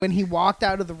when he walked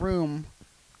out of the room,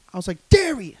 I was like,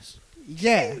 Darius.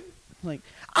 Yeah. Like,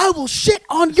 I will shit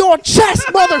on your chest,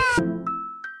 motherfucker.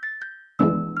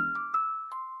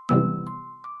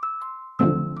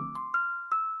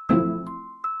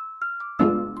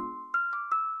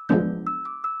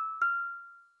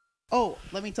 Oh,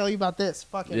 let me tell you about this.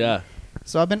 Fucking. Yeah.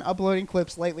 So I've been uploading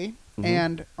clips lately,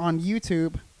 and on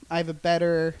YouTube, I have a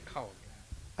better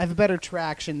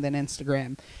traction than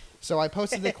Instagram. So I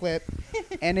posted the clip,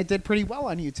 and it did pretty well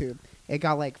on YouTube. It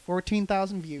got like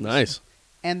 14,000 views. Nice.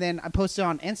 And then I posted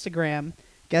on Instagram.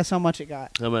 Guess how much it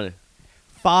got? How many?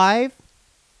 5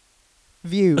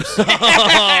 views. 5.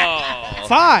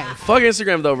 Fuck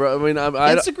Instagram though, bro. I mean,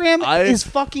 Instagram is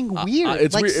fucking weird.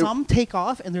 It's like weird. some take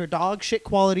off and they're dog shit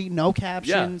quality, no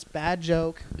captions, bad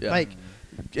joke. Yeah. Like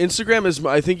Instagram is.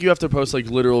 I think you have to post like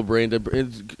literal brain.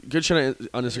 Good shit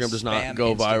on Instagram does not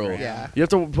go viral. Yeah. You have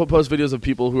to post videos of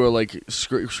people who are like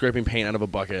scraping paint out of a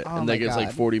bucket, Oh and my that gets like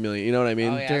God. 40 million. You know what I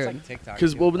mean? Oh, yeah, Dude. it's like TikTok.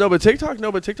 Because too. but TikTok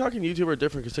and YouTube are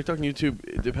different. Because TikTok and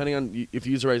YouTube, depending on if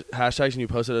you use the right hashtags and you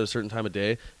post it at a certain time of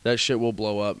day, that shit will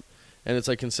blow up. And it's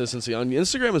like consistency. On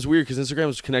Instagram is weird because Instagram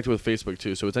is connected with Facebook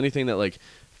too. So it's anything that like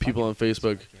people on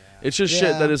Facebook. Yeah. It's just Yeah.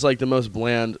 shit that is like the most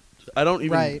bland. I don't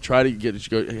even Right. try to get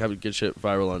shit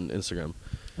viral on Instagram.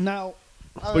 now.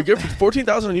 But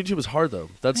 14,000 on YouTube is hard though.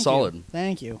 That's solid.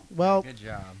 Thank you. Well, Good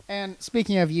job. and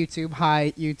speaking of YouTube,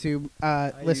 hi YouTube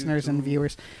listeners and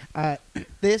viewers.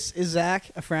 This is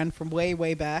Zach, a friend from way,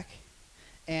 way back.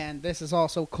 And this is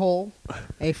also Cole,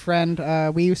 a friend.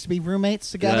 We used to be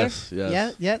roommates together.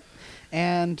 Yes. Yeah.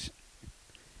 And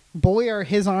boy, are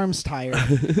his arms tired.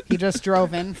 He just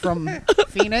drove in from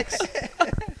Phoenix.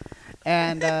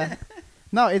 And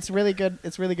no, it's really good.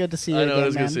 It's really good to see you I know, again, it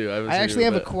is good man. to see you. I haven't I seen you actually in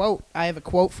a have a bit. quote. I have a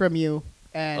quote from you,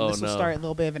 and Oh, this will no. start a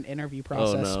little bit of an interview Oh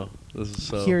process. no, this is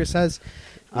so. Here it says, This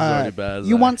is already bad,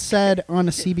 you Zach. once said on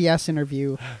a CBS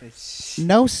interview,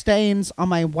 no stains on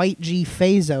my white G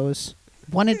Fazos,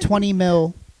 wanted 20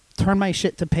 mil, turn my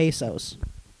shit to pesos.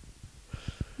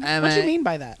 What do you mean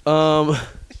by that?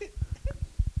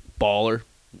 Baller.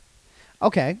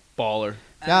 Okay, Baller.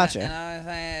 gotcha. And I was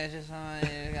saying, it's just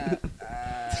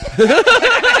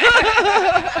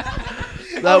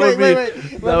That would be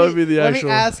wait. that would be the actual.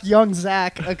 Let me ask young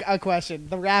Zach a question.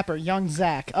 The rapper, young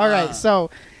Zach. All right, so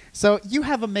you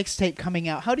have a mixtape coming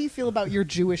out. How do you feel about your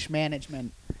Jewish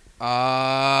management?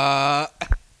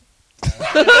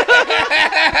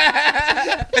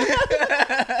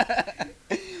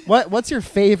 What's your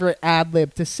favorite ad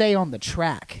lib to say on the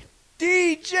track?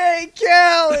 DJ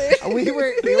Kelly. We were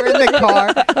in the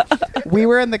car. We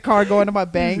were in the car going to my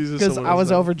bank Jesus, because someone I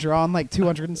was else. overdrawn like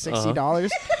 $260.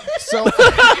 So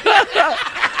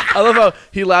I love how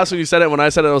he laughs when you said it. When I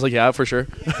said it, I was like, "Yeah, for sure."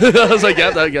 I was like,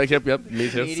 "Yep, me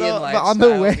too." Median but on the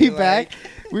lifestyle, way be back,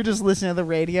 like- we were just listening to the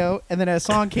radio, and then a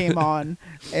song came on,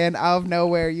 and out of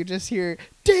nowhere, you just hear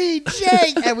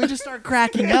DJ, and we just start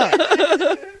cracking up.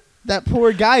 That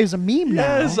poor guy is a meme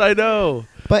now. Yes, I know.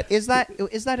 But is that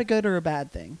a good or a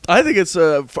bad thing? I think it's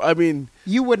I mean,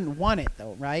 You wouldn't want it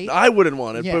though, right? I wouldn't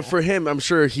want it, Yeah. but for him, I'm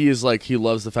sure he is like he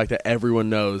loves the fact that everyone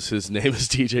knows his name is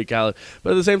DJ Khaled.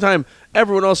 But at the same time,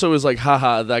 everyone also is like,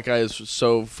 haha, that guy is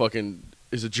so fucking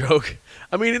is a joke.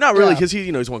 I mean, not really, Yeah. because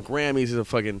he's won Grammys, he's a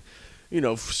fucking,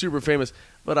 super famous.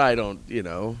 But I don't,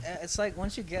 It's like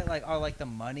once you get like all like the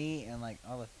money and like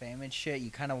all the fame and shit, you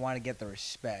kind of want to get the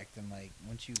respect, and like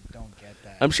once you don't get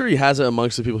that, I'm sure he has it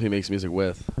amongst the people he makes music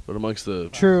with, but amongst the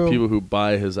True. people who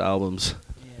buy his albums,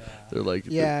 they're like,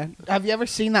 Yeah. Have you ever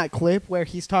seen that clip where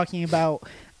he's talking about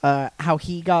how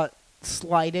he got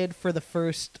slighted for the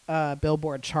first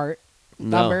Billboard chart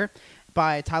number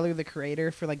by Tyler the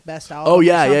Creator for like best album? Oh, or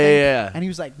yeah, something? yeah. And he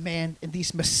was like, man, and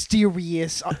these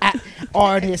mysterious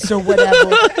artists or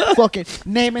whatever, fucking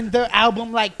naming their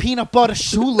album like Peanut Butter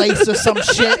Shoelace or some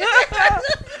shit.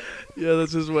 Yeah,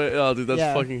 that's his way. Oh, dude, that's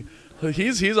Yeah. fucking.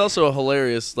 He's also a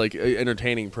hilarious, like,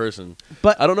 entertaining person.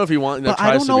 But I don't know if he but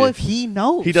I don't know if he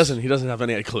knows. He doesn't have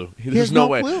any clue. There's has no no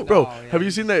way, clue. bro. Oh, yeah. Have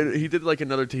you seen that? He did like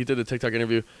he did a TikTok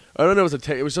interview. I don't know.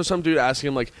 It was just some dude asking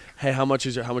him like, "Hey, how much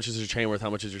is your chain worth?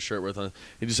 How much is your shirt worth?"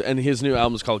 And his new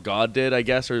album is called God Did, I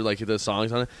guess, or like he does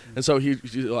songs on it. And so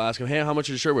he'll ask him, "Hey, how much is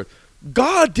your shirt worth?"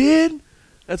 God did.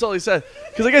 That's all he said.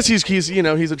 Because I guess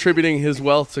he's attributing his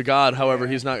wealth to God. However,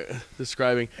 he's not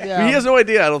describing. Yeah. I mean, he has no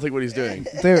idea. I don't think what he's doing.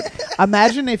 Dude,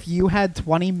 imagine if you had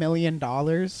 $20 million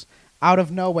out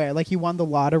of nowhere, like you won the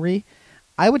lottery.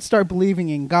 I would start believing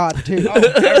in God too,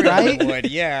 right? would,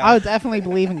 yeah. I would definitely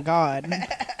believe in God.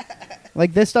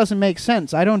 Like, this doesn't make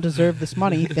sense. I don't deserve this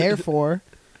money, therefore,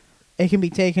 it can be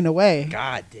taken away.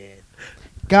 God did.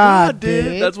 God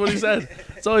did. That's what he said.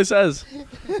 That's all he says.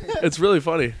 It's really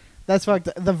funny. That's fucked.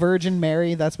 The Virgin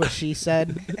Mary. That's what she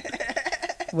said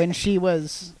when she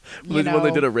was. When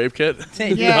they did a rape kit.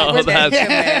 Yeah, No,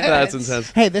 that's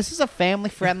intense. Hey, this is a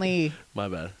family-friendly My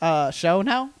bad. show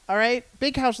now. All right,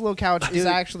 Big Couch, Little Couch is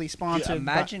actually sponsored.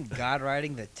 Imagine God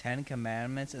writing the 10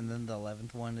 Commandments, and then the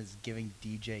 11th one is giving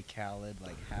DJ Khaled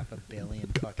like $500 million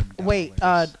fucking dollars. Wait,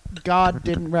 God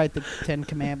didn't write the 10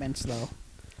 Commandments though.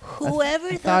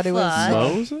 Whoever thought it was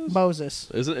Moses?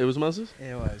 Moses. Is it? It was Moses?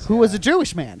 It was. Who was a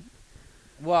Jewish man.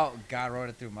 Well, God wrote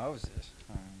it through Moses.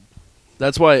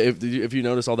 That's why if you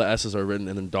notice all the S's are written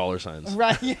and then dollar signs.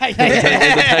 Right? Yeah. The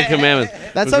Ten Commandments.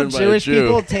 That's was how written by a Jewish Jew.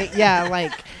 people take. Yeah,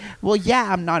 like, well,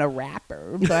 yeah, I'm not a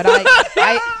rapper, but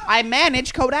I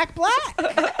manage Kodak Black.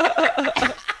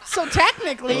 So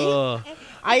technically,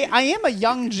 I am a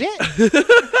young jit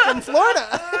from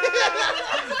Florida.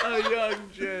 A young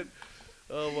jit.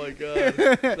 Oh my god,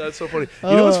 that's so funny.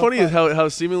 You know what's funny is how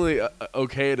seemingly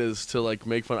okay it is to like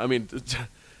make fun. I mean, this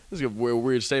is a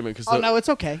weird statement because No, it's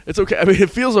okay. it's okay. I mean, it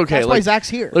feels okay. That's why Zach's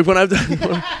here. Like when I've done,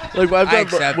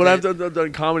 when I've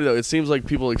done comedy though, it seems like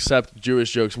people accept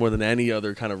Jewish jokes more than any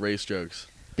other kind of race jokes.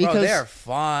 Bro, they're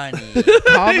funny.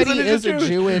 Comedy is a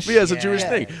Jewish. Yeah, it's a Jewish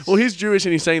thing. Well, he's Jewish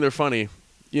and he's saying they're funny.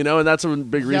 You know, and that's a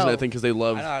big reason I think because they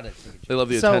love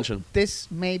the attention. This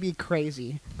may be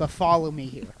crazy, but follow me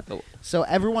here. Oh. So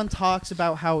everyone talks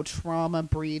about how trauma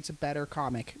breeds a better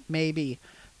comic, maybe,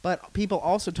 but people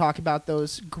also talk about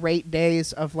those great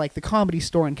days of like the Comedy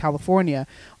Store in California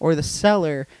or the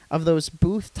Cellar, of those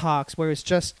booth talks where it's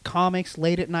just comics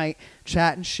late at night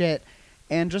chatting shit,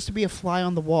 and just to be a fly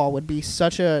on the wall would be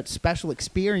such a special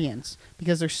experience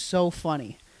because they're so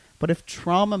funny. But if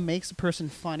trauma makes a person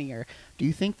funnier, do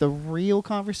you think the real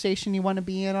conversation you want to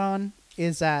be in on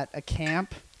is at a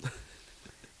camp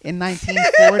in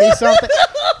 1940 something?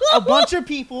 A bunch of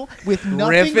people with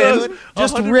nothing good,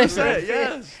 just riffing.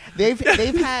 Yes. They've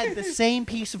had the same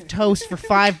piece of toast for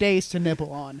 5 days to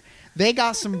nibble on. They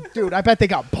got some, dude. I bet they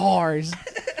got bars.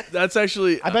 That's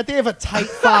actually. I bet they have a tight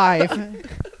 5.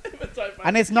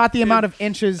 And it's not the amount of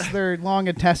inches their long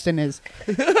intestine is.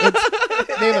 They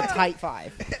have a tight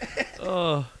 5.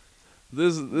 Oh,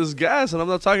 this gas, and I'm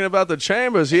not talking about the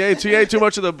chambers. He ate too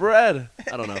much of the bread.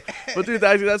 I don't know, but dude,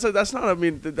 that's not. I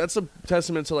mean, that's a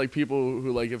testament to like people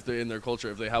who like if they're in their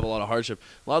culture, if they have a lot of hardship,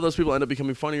 a lot of those people end up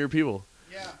becoming funnier people.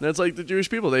 Yeah, and it's like the Jewish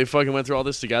people. They fucking went through all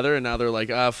this together, and now they're like,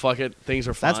 fuck it, things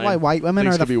are fine. That's why white women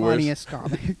Things are the could be worse. funniest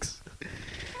comics.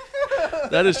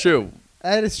 That is true.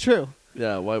 That is true.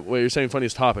 Yeah, well, you're saying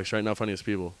funniest topics, right? Not funniest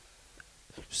people.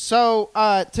 So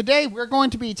today we're going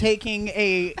to be taking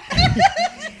a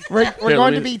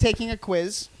taking a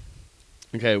quiz.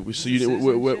 Okay, so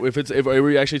are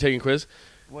we actually taking a quiz?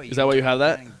 Is that why you have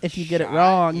that? If you get it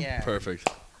wrong, yeah. Perfect.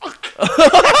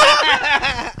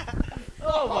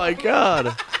 Oh my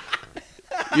god!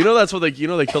 You know that's what they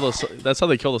killed that's how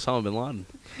they killed Osama bin Laden.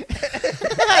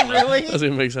 Really? Doesn't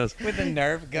even make sense. With a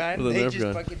Nerf gun? With a they Nerf just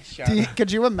gun. fucking shot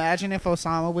Could you imagine if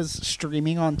Osama was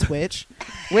streaming on Twitch?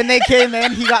 When they came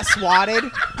in, he got swatted.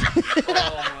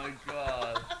 Oh my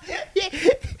god!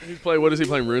 What is he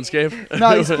playing? RuneScape?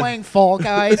 No, he's playing Fall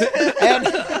Guys. And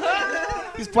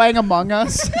he's playing Among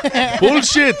Us.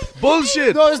 Bullshit!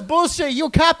 No, it's bullshit.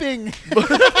 You're capping.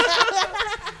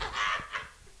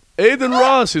 Aiden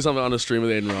Ross. He's on a stream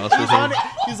with Aiden Ross.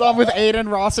 He's on with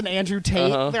Aiden Ross and Andrew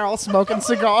Tate. Uh-huh. They're all smoking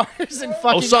cigars and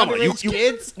fucking Osama, underage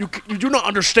kids. you do not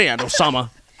understand, Osama.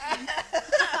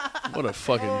 What a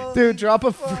fucking Dude, drop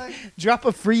a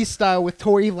freestyle with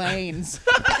Tory Lanez.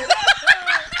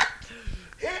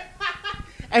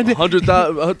 And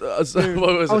 100,000. What was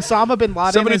it? Osama bin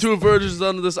Laden. 72 virgins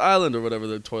on this island or whatever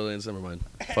the Tory Lanez. Never mind.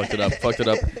 Fucked it up.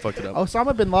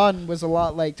 Osama bin Laden was a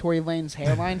lot like Tory Lane's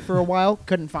hairline for a while.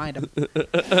 Couldn't find him. It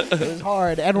was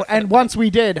hard. And once we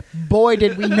did, boy,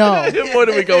 did we know. Boy,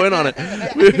 did we go in on it.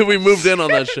 We moved in on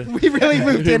that shit. We really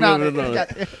moved in on moved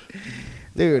it.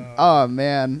 Dude, oh,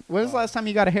 man. When was the last time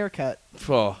you got a haircut?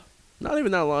 Oh, not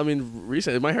even that long. I mean,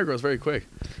 recently. My hair grows very quick.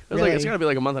 It was Really? it's got to be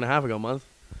like a month and a half ago, month.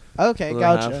 Okay, Month and a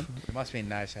gotcha. half. It must be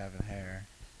nice having hair.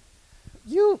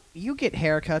 You get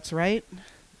haircuts, right?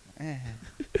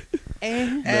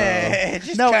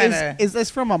 Just No, kinda, is this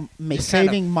from a just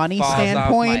saving kinda money falls off my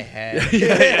standpoint? head.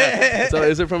 Yeah. So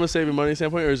is it from a saving money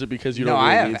standpoint, or is it because you No, don't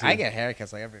really need to? I get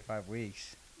haircuts like every 5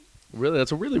 weeks. Really?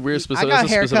 That's a really weird I specific. got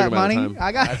that's a specific haircut amount money. of time.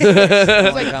 I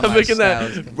got. I'm making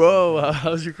that, bro.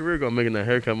 How's your career going? Making that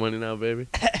haircut money now, baby.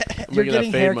 I'm You're making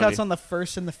getting that fade haircuts money. on the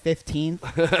 1st and the 15th.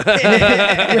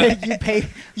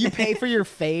 you pay for your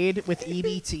fade with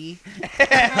EBT.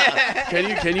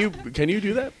 Can you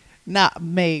do that? Nah,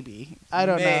 maybe. I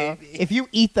don't know. Maybe. If you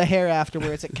eat the hair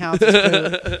afterwards, it counts as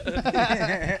food.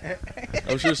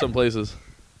 I'm sure some places.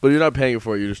 But you're not paying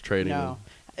for it. You're just trading No.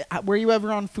 Were you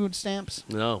ever on food stamps?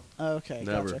 them. No. Okay,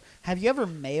 Never. gotcha. Have you ever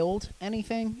mailed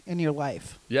anything in your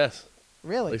life? Yes.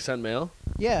 Really? Like sent mail?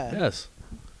 Yeah. Yes.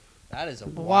 That is a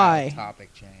Why? wild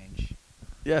topic change.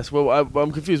 Yes. Well,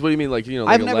 I'm confused. What do you mean? Like, like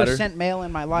I've a never letter? sent mail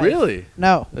in my life. Really?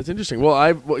 No. That's interesting. Well,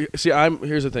 see.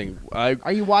 Here's the thing.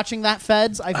 Are you watching that,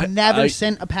 Feds? I've never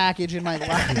sent a package in my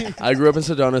life. I grew up in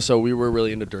Sedona, so we were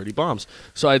really into dirty bombs.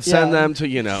 So I'd send Yeah. them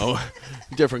to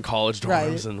different college dorms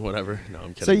Right. and whatever. No,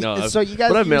 I'm So, kidding. No, so you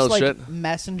guys but I've use mailed like shit.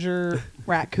 messenger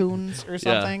raccoons or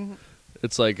something?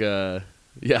 It's like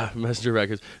messenger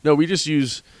records. No, we just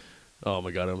use. Oh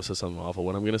my god, I almost said something awful.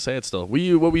 What I'm gonna say it still.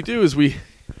 What we do is we.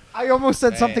 I almost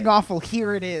said something Hey. awful.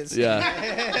 Here it is.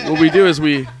 Yeah. What we do is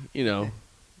we, one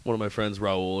of my friends,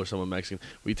 Raul or someone Mexican,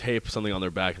 we tape something on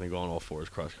their back and they go on all fours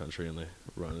cross country and they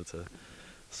run into.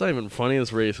 It's not even funny.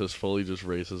 It's racist. Fully just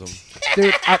racism.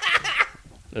 Dude,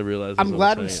 I realize. I'm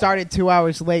glad we started 2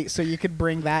 hours late so you could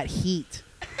bring that heat.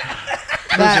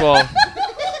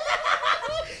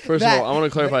 First of all, I want to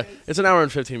clarify. It's an hour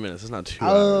and 15 minutes. It's not 2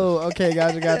 hours. Oh, okay.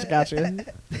 Gotcha.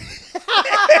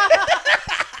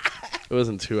 It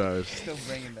wasn't 2 hours. Still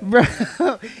bringing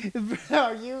that.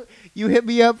 Bro, you hit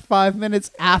me up 5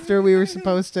 minutes after we were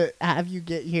supposed to have you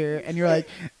get here, and you're like,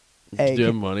 "Hey, Do you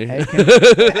have money? hey,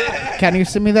 can you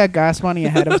send me that gas money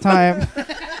ahead of time?"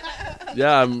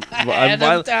 Yeah, I'm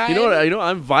violent. You know what?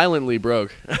 I'm violently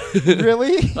broke.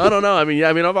 Really? I don't know.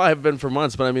 I've been for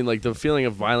months, but like the feeling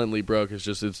of violently broke is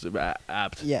just it's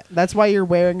apt. Yeah, that's why you're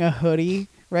wearing a hoodie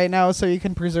right now, so you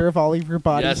can preserve all of your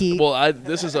body Yes. heat. Well,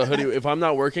 this is a hoodie. If I'm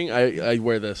not working, I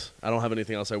wear this. I don't have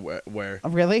anything else I wear. Oh,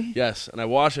 really? Yes, and I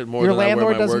wash it more Your than I wear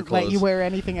landlord my work doesn't clothes. let you wear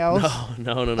anything else?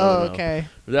 No. Oh, No. okay.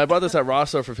 I bought this at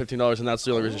Ross though for $15, and that's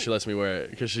the only reason she lets me wear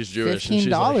it because she's Jewish. and she's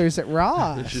 $15 like, at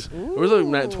Ross. It was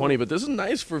like $20, but this is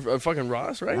nice for fucking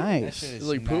Ross, right? That Nice. shit It's is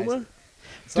like nice. Puma.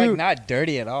 It's like Dude. not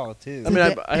dirty at all, too. I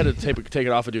mean, I had to take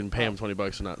it off a dude and pay him $20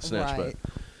 and not snitch, Right.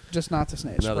 Just not to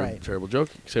snitch, but another right. terrible joke.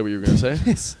 Say what you were gonna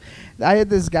say. I had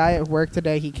this guy at work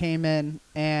today. He came in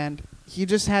and he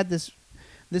just had this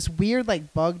weird,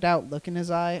 like, bugged out look in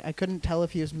his eye. I couldn't tell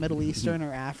if he was Middle Eastern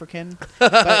or African,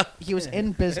 but he was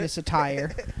in business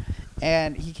attire.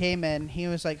 And he came in. He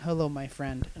was like, "Hello, my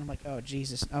friend." And I'm like, "Oh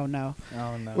Jesus! Oh no!"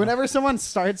 Oh, no. Whenever someone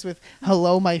starts with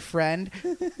 "Hello, my friend,"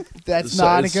 that's So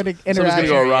not a it's- good something's interaction.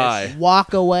 gonna go awry.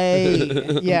 Walk away.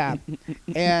 Yeah.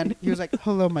 And he was like,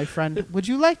 "Hello, my friend. Would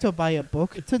you like to buy a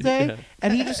book today?" Yeah.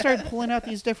 And he just started pulling out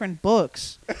these different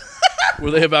books. Were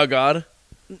they about God?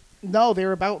 No, they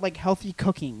were about like healthy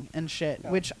cooking and shit,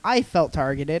 which I felt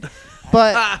targeted.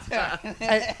 But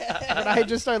I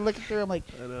just started looking through. I'm like,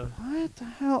 I know. what the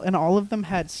hell? And all of them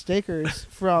had stickers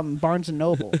from Barnes and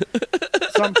Noble.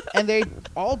 And they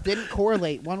all didn't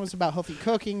correlate. One was about healthy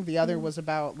cooking. The other was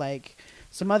about like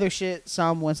some other shit.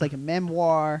 Some was like a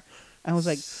memoir. I was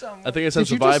like, I think I sense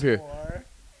the Did you vibe just- here.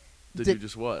 Did- you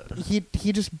just what? he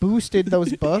just boosted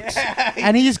those books,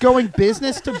 and he's going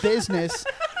business to business,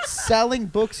 selling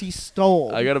books he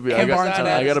stole. I gotta be from Barnes and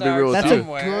I Noble. gotta be real with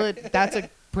That's you. That's a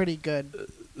pretty good.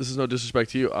 This is no disrespect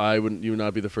to you. You would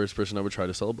not be the first person I would try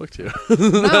to sell a book to.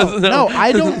 No,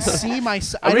 I don't see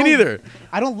myself. I mean, either.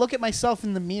 I don't look at myself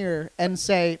in the mirror and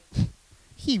say,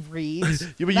 "He reads."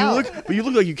 Yeah, but No. you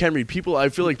look like you can read. I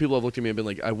feel like people have looked at me and been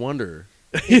like, I wonder.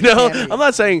 He can't read. I'm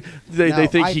not saying they No,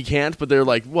 think I- he can't, but they're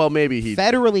like, well, maybe he.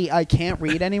 Federally, I can't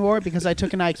read anymore because I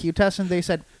took an IQ test and they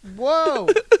said, "Whoa,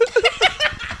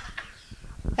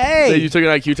 hey." You took an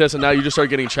IQ test and now you just start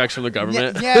getting checks from the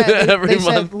government Yeah, they, every they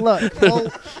month. said, "Look,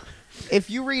 well, if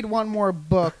you read one more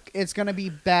book, it's gonna be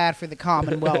bad for the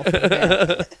Commonwealth.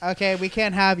 Okay, we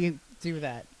can't have you do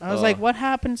that." I was like, "What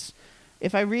happens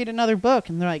if I read another book?"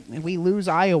 And they're like, "We lose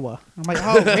Iowa." I'm like,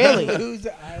 "Oh, really?"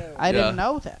 I didn't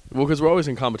know that. Well, because we're always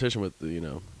in competition with the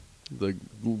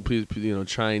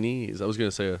Chinese. I was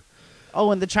gonna say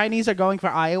Oh, and the Chinese are going for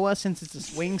Iowa since it's a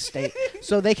swing state,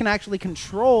 so they can actually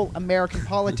control American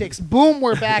politics. Boom,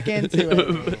 we're back into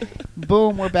it.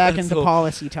 Boom, we're back into So-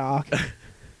 policy talk.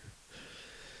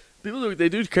 they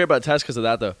do care about tests because of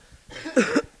that though.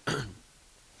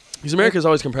 Because America's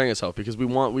always comparing itself because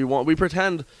we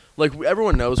pretend like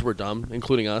everyone knows we're dumb,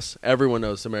 including us. Everyone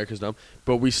knows America's dumb,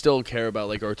 but we still care about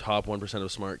like our top 1%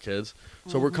 of smart kids.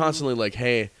 So we're constantly like,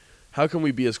 hey, how can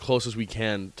we be as close as we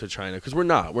can to China? Because we're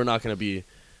not going to be.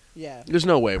 Yeah. There's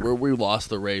no way we lost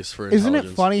the race for Isn't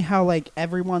intelligence. it funny how like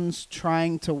everyone's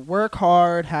trying to work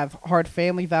hard, have hard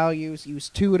family values, use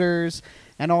tutors,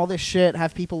 and all this shit,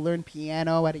 have people learn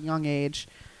piano at a young age,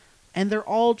 and they're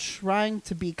all trying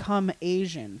to become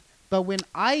Asian, But when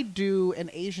I do an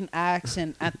Asian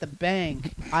accent at the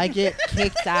bank, I get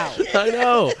kicked out. I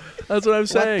know. That's what I'm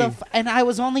saying. And I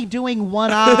was only doing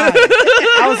one eye.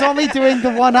 I was only doing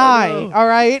the one eye. All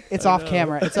right? It's off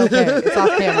camera. It's okay. It's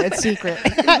off camera. It's secret.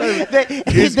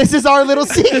 This is our little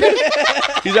secret.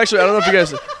 He's actually, I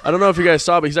don't know if you guys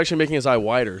saw, but he's actually making his eye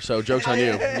wider. So joke's on you.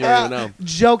 You don't even know.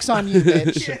 Joke's on you,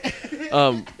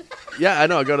 bitch. Yeah, I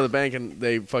know. I go to the bank and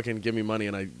they fucking give me money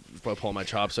and I pull my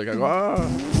chopstick. I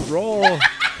go, roll.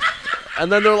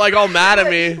 And then they're like all mad at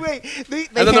me. Wait, they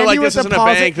and then they're like, this isn't a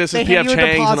bank, this is PF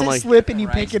Chang's. And I'm like, slip and you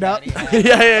pick it up.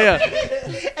 yeah.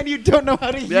 And you don't know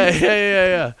how to use it.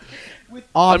 Yeah. With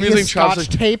I'm using Scotch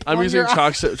tape. I'm using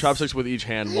chopsticks with each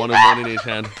hand, one in each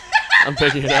hand. I'm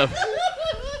picking it up.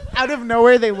 Out of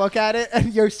nowhere, they look at it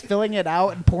and you're filling it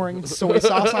out and pouring soy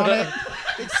sauce on it.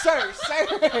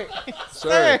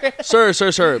 Sir,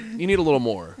 you need a little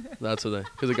more. That's the thing.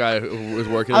 Because the guy who was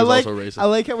working is also racist. I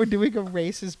like how we're doing a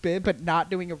racist bit, but not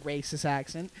doing a racist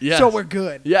accent. Yes. So we're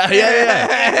good. Yeah.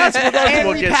 And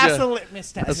we pass the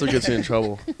litmus test. That's what gets you in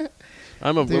trouble.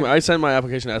 I sent my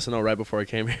application to SNL right before I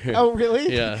came here. Oh,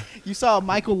 really? Yeah. You saw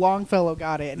Michael Longfellow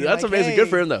got it. And That's like, amazing. hey. Good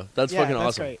for him, though. That's fucking that's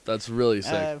awesome. great. That's really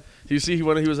sick. Do you see he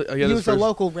was a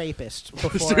local rapist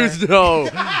before. Dude, no.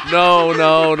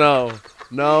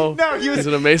 No, he's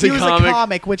an amazing comic. He was a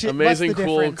comic, which amazing, what's the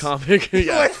cool difference? comic.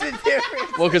 Yeah. What's the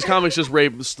difference? Well, because comics just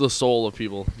rape the soul of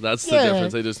people. That's the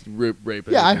difference. They just rape it.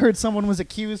 Yeah, I heard someone was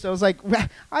accused. I was like,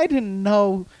 I didn't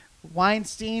know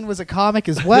Weinstein was a comic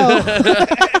as well.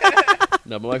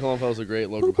 No, but Michael Longfellow's a great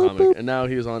local comic, and now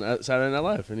he was on Saturday Night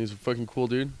Live, and he's a fucking cool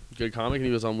dude, good comic, and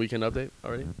he was on Weekend Update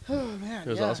already. Oh man, it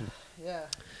was awesome. Yeah.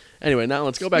 Anyway, now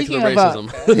let's go back to the Speaking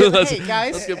racism. Hey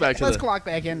guys, let's get back to let's clock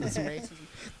back into some racism.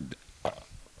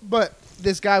 But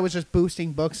this guy was just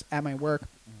boosting books at my work.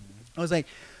 I was like,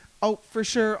 oh, for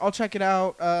sure, I'll check it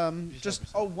out. Just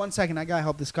 1 second, I gotta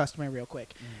help this customer real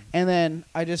quick. And then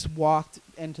I just walked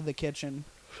into the kitchen,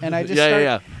 and I just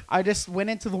I just went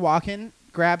into the walk-in,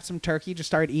 grabbed some turkey, just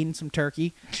started eating some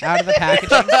turkey out of the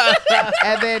packaging,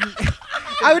 and then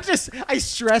I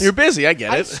stress. You're busy, I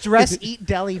get it. I stress eat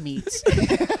deli meats.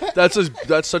 That's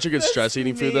such a good stress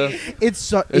eating food though. It's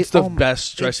the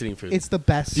best stress eating food. It's the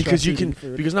best because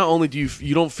because not only do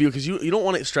you don't feel, because you don't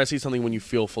want to stress eat something when you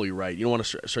feel fully right. You don't want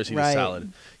to stress eat a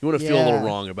salad. You want to feel a little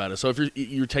wrong about it. So if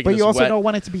you're taking, but you also don't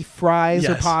want it to be fries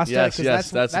or pasta.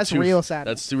 Yes, that's real sad.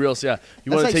 That's the real sad.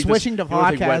 You want to take switching to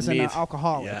vodka as an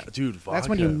alcoholic. Yeah, dude, vodka. That's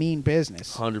when you mean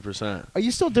business. 100%. Are you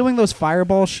still doing those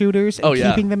fireball shooters and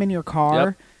keeping them in your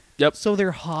car? Yep. So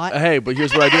they're hot. Hey, but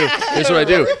here's what I do. Here's what I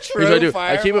do.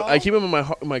 I keep them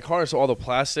in my car, so all the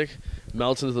plastic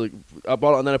melts into the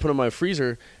bottle, and then I put them in my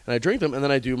freezer and I drink them, and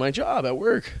then I do my job at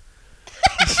work.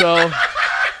 So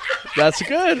that's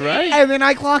good, right? And then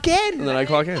I clock in.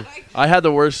 I had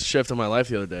the worst shift of my life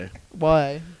the other day.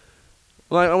 Why?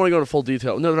 Well, I want to go into full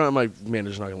detail. No, my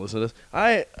manager's not going to listen to this.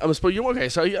 I'm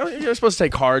supposed. So you're supposed to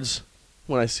take cards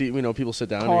when I see people sit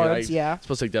down. Cards,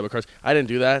 supposed to take debit cards. I didn't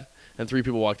do that. And 3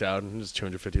 people walked out, and it was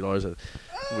 $250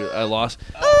 I lost.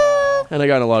 And I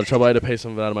got in a lot of trouble. I had to pay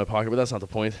some of it out of my pocket, but that's not the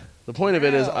point. The point of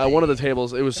it is, one of the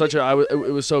tables, it was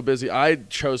it was so busy. I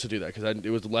chose to do that because it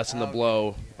would lessen the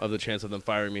blow of the chance of them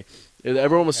firing me.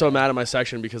 Everyone was so mad at my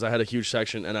section because I had a huge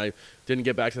section, and I didn't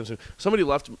get back to them soon. Somebody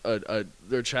left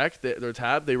their check, their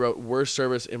tab. They wrote, "Worst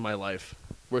service in my life."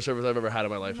 Worst service I've ever had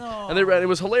in my life. No. And it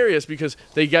was hilarious because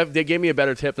they gave me a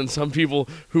better tip than some people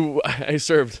who I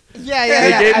served.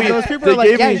 Yeah. Those people are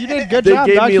like, you did a good job.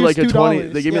 They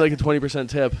gave me like a 20%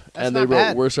 tip, and they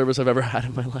wrote worst service I've ever had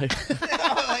in my life.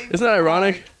 Isn't that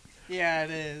ironic? Yeah,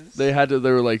 it is. They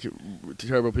were like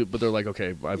terrible people, but they're like,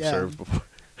 okay, I've served before.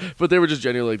 But they were just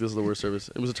genuinely like, this is the worst service.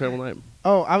 It was a terrible night.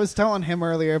 Oh, I was telling him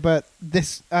earlier, but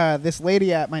this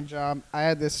lady at my job, I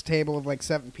had this table of like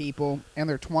 7 people in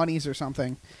their 20s or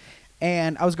something.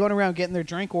 And I was going around getting their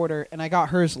drink order, and I got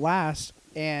hers last.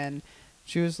 And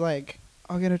she was like,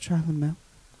 I'll get a chocolate milk.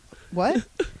 What?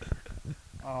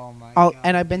 Oh, my God.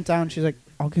 And I bent down. She's like,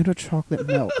 I'll get a chocolate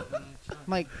milk. I'm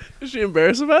like, is she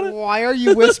embarrassed about it? Why are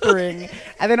you whispering?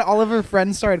 And then all of her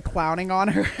friends started clowning on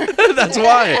her. That's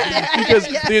why. Because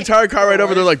the entire car right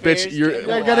over, they're like, bitch,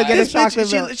 they're going to get a chocolate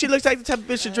milk. She looks like the type of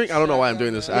bitch to drink. I don't know why I'm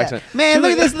doing this accent. Man,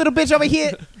 look at this little bitch over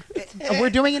here. We're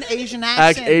doing an Asian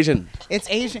accent. Asian. It's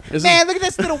Asian. Man, look at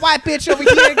this little white bitch over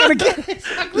here. Gonna get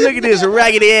look at this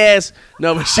raggedy ass.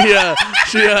 No, but it's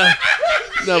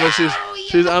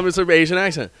an Asian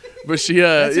accent. But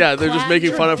they're just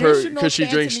making fun of her because she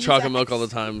drinks chocolate milk all the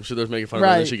time. They're making fun of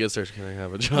her, and then she gets there. Can I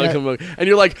have a chocolate milk? And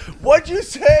you're like, what'd you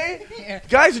say?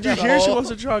 Guys, did you hear she wants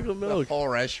a chocolate The milk? whole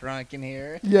restaurant can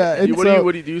hear. Yeah. And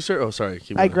What do you do, sir? Oh, sorry.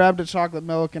 Keep I going. grabbed a chocolate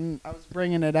milk and I was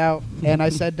bringing it out, and I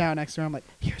sat down next to her. I'm like,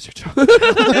 "Here's your chocolate."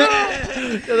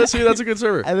 Yeah, that's a good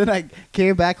server. And then I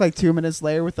came back like 2 minutes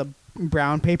later with a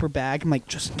brown paper bag. I'm like,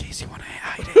 just in case you want to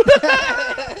hide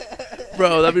it.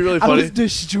 Bro, that'd be really I funny. was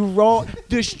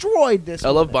destroyed this. I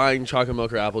love woman. buying chocolate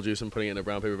milk or apple juice and putting it in a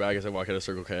brown paper bag as I walk out of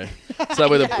Circle K. So that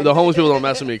way the homeless people don't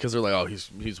mess with me because they're like, oh,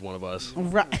 he's one of us.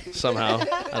 Right. Somehow.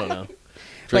 I don't know. But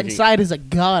Drinking. inside is a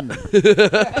gun.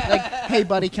 Like, hey,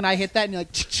 buddy, can I hit that? And you're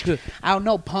like, I don't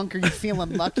know, punk. Are you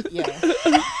feeling lucky? Yeah.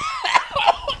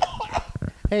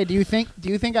 Hey, do you think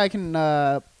I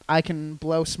can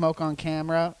blow smoke on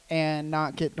camera and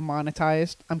not get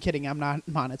demonetized? I'm kidding. I'm not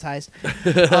monetized.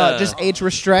 Just age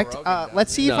restrict.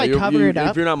 Let's see if I cover it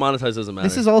up. If you're not monetized, it doesn't matter.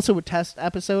 This is also a test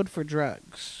episode for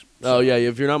drugs. Oh yeah,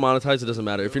 if you're not monetized, it doesn't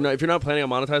matter. If you're not planning on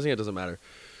monetizing, it doesn't matter.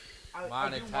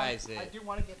 Monetize it. I do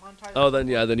want to get monetized. Oh, then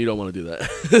you don't want to do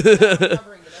that.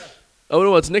 Oh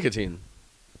no, it's nicotine,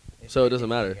 so it doesn't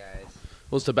matter.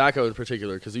 Well, it's tobacco in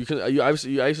particular because you can. I used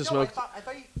to smoke.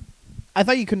 I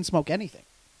thought you couldn't smoke anything.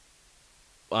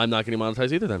 I'm not getting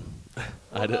monetized either. Then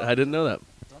I didn't know that.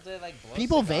 Don't they like blow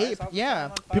People cigars vape, all the yeah.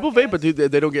 time on People vape, podcasts? but dude,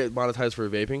 they don't get monetized for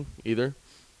vaping either.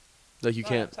 Like you No,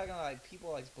 can't. I'm talking like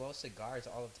people like blow cigars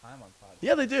all the time on podcasts.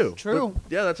 Yeah, they do. True.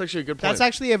 But, yeah, that's actually a good point. That's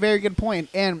actually a very good point,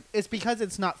 and it's because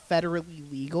it's not federally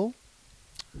legal.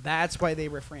 That's why they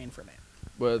refrain from it.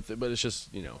 But it's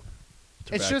just tobacco.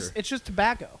 It's just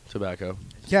tobacco. Tobacco.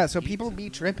 Yeah, so people be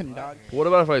tripping, dog. What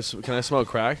about if can I smoke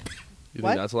crack? You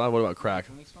What? think that's allowed? What about crack?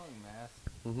 Can we smoke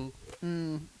meth?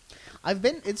 Mm-hmm.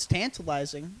 It's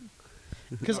tantalizing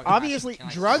because Oh, obviously can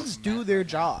I drugs smoke do meth their right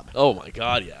now? job. Oh my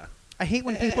god, yeah. I hate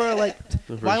when people are like,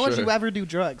 For "Why would sure. you ever do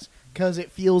drugs?" Because it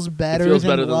feels better. It feels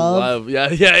than better love. than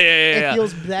love. Yeah. It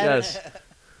feels better. Yes.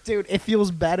 Dude, it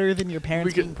feels better than your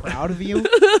parents being proud of you. Yeah,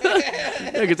 'cause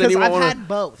then Because you I've won't want had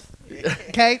both.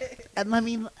 Okay, and let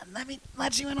me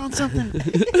let you in on something. a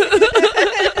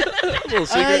little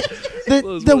secret.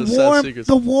 Alright,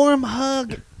 the warm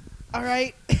hug. All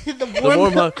right,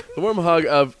 The warm hug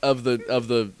of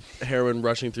the heroin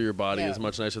rushing through your body Yeah. is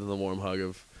much nicer than the warm hug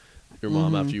of your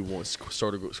mom after you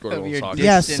scored a Of little your soccer.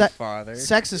 Yeah, distant father.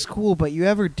 Sex is cool, but you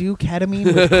ever do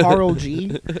ketamine with Carl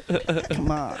G?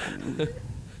 Come on.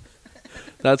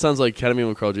 That sounds like Ketamine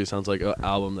with Carl G sounds like an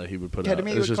album that he would put out.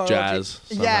 Ketamine It's with just Carl G. jazz.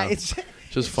 Yeah, somehow. it's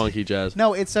just funky jazz.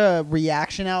 no, it's a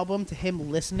reaction album to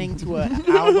him listening to an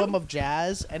album of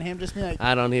jazz and him just being like,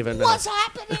 I don't even know. "What's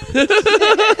happening?"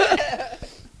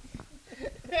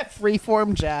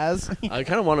 Freeform jazz. I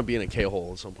kind of want to be in a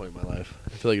K-hole at some point in my life. I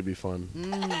feel like it'd be fun.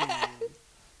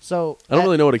 So I don't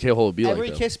really know what a K-hole would be like, every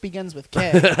though. kiss begins with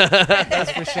K.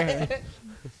 That's for sure.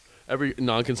 Every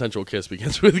non-consensual kiss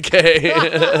begins with K.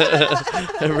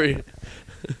 Every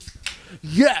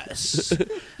Yes.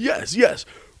 yes.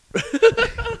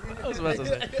 I was about to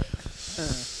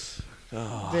say.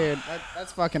 Dude,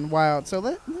 that's fucking wild. So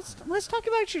let's talk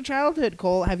about your childhood,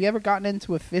 Cole. Have you ever gotten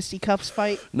into a fisticuffs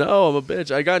fight? No, I'm a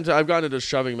bitch. I've gotten into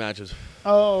shoving matches,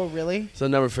 Oh, really? so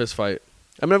never fist fight.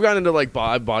 I mean, I've gotten into like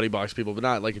body box people, but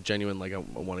not like a genuine like I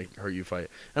want to hurt you fight.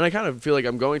 And I kind of feel like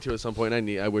I'm going to at some point.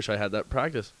 I wish I had that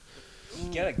practice.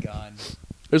 Get a gun.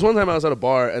 There's one time I was at a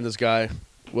bar and this guy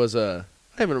was I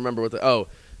don't even remember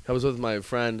I was with my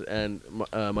friend and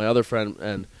my other friend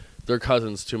and their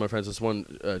cousins, two of my friends. This one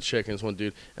chick and this one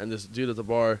dude, and this dude at the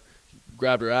bar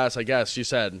grabbed her ass. I guess she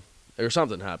said, or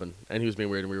something happened, and he was being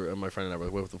weird. And my friend and I were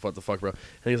like, "What the fuck, bro?"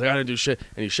 And he's like, "I didn't do shit,"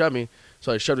 and he shoved me.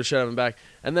 So I shoved the shit out of him back,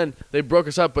 and then they broke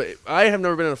us up. But I have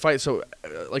never been in a fight, so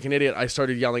like an idiot, I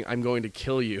started yelling, "I'm going to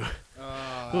kill you."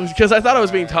 Because I thought I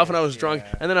was being tough and I was drunk.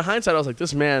 And then in hindsight, I was like,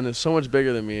 this man is so much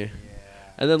bigger than me.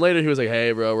 And then later he was like,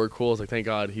 hey, bro, we're cool. I was like, thank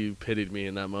God he pitied me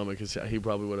in that moment because he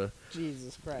probably would have.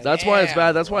 Jesus Christ. That's why it's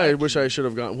bad. That's why I lucky. wish I should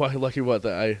have gone. Why lucky what?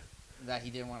 That he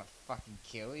didn't want to fucking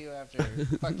kill you after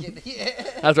fucking.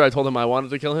 After I told him I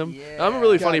wanted to kill him? Yeah. I'm a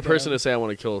really funny Goddamn. person to say I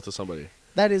want to kill to somebody.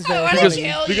 That is very Because,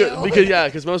 funny.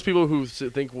 because most people who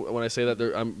think when I say that,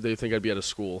 they think I'd be at a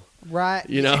school. Right.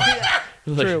 You know?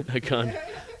 Like, True. I can't.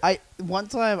 One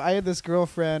time I had this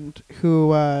girlfriend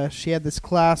who she had this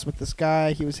class with this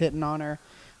guy. He was hitting on her,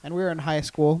 and we were in high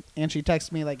school. And she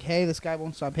texted me like, "Hey, this guy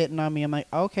won't stop hitting on me." I'm like,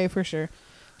 "Okay, for sure."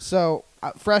 So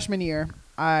freshman year,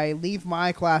 I leave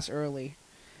my class early,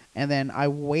 and then I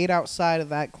wait outside of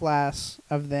that class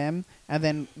of them. And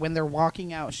then when they're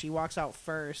walking out, she walks out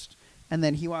first, and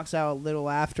then he walks out a little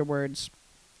afterwards.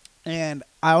 And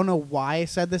I don't know why I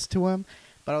said this to him,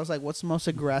 but I was like, what's the most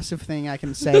aggressive thing I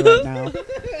can say right now?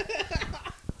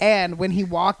 And when he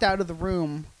walked out of the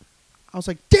room, I was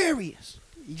like, Darius!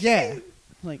 Yeah.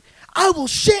 like, I will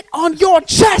shit on your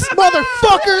chest,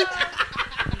 motherfucker.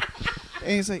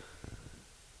 And he's like,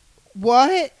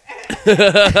 what?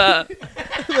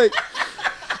 Like,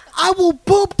 I will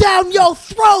boop down your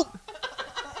throat.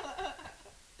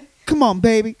 Come on,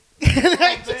 baby. He's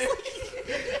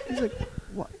like,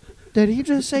 what? Did he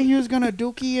just say he was gonna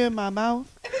dookie in my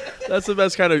mouth? That's the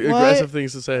best kind of aggressive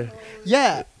things to say.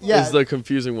 Yeah, yeah. Is the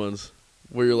confusing ones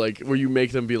where you're like, where you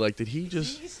make them be like, did he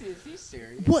just? Is he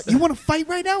serious? What? You want to fight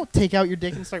right now? Take out your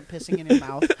dick and start pissing in your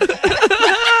mouth.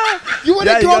 You want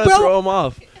to Yeah, you go, gotta bro? throw him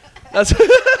off. That's.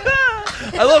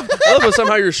 I love how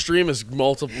somehow your stream is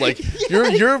multiple. Like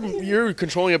you're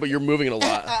controlling it, but you're moving it a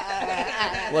lot,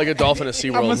 like a dolphin at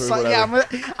SeaWorld or whatever.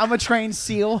 Yeah, I'm a trained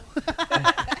seal.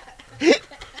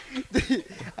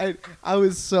 I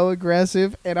was so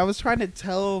aggressive, and I was trying to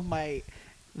tell my.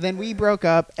 Then we broke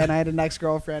up, and I had an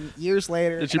ex-girlfriend years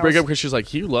later. Did she break up because she's like,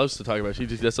 he loves to talk about?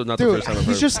 That's not the Dude, first time I've heard.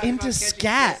 he's just into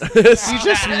scat. He's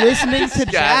just listening to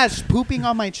jazz, pooping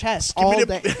on my chest all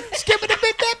day.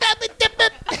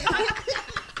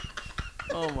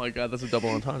 Oh my god, that's a double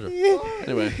entendre.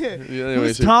 Anyway,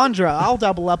 Who's Tandra? I'll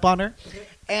double up on her.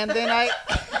 And then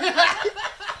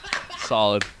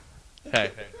solid.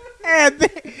 Hey. And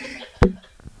then,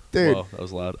 dude. Whoa, that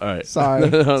was loud. All right. Sorry,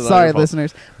 sorry,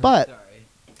 listeners. But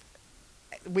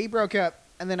we broke up,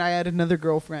 and then I had another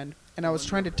girlfriend, and I was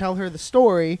trying to tell her the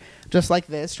story just like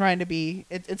this, trying to be.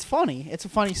 It's funny. It's a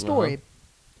funny story.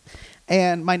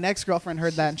 And my next girlfriend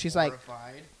heard that, and she's like,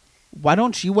 "Why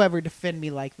don't you ever defend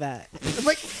me like that?" I'm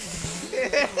like,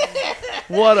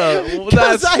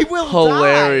 that's I will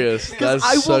hilarious. Die. That's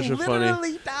I such will a funny.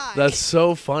 literally die. That's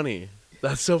so funny.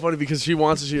 That's so funny because she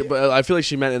wants to. But I feel like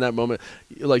she meant in that moment,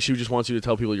 like she just wants you to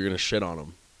tell people you're gonna shit on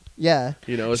them. Yeah.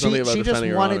 You know, it's something about she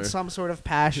defending just her wanted honor. some sort of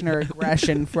passion or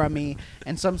aggression from me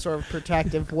in some sort of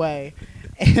protective way,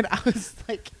 and I was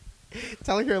like,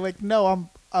 telling her like, no,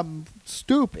 I'm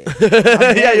stupid.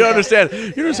 Yeah, you understand.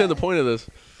 You understand the point of this.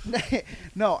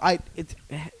 No,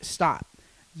 stop.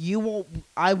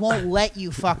 I won't let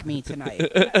you fuck me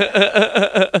tonight.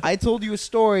 I told you a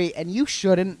story, and you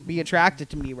shouldn't be attracted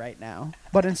to me right now.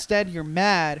 But instead, you're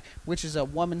mad, which is a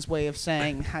woman's way of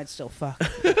saying I'd still fuck.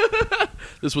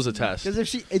 This was a test. Because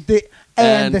if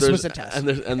this was a test,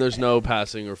 and there's no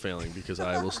passing or failing because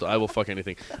I will fuck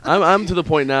anything. I'm to the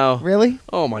point now. Really?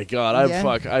 Oh my god,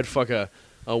 I'd fuck a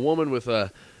woman with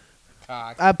a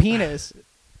penis.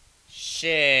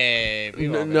 Shit.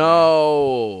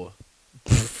 No.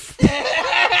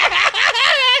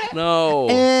 No.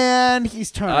 And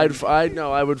he's turned. I'd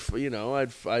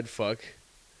fuck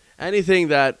anything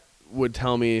that would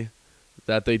tell me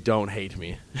that they don't hate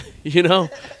me. You know?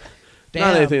 Damn.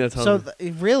 Not anything that tells me.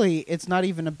 Really, it's not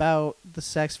even about the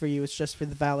sex for you. It's just for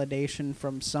the validation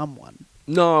from someone.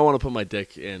 No, I want to put my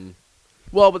dick in.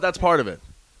 Well, but that's part of it.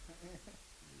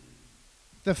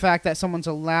 The fact that someone's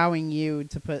allowing you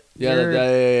to put your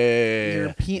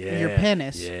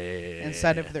penis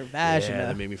inside of their vagina. Yeah,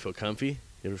 that made me feel comfy.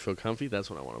 You ever feel comfy? That's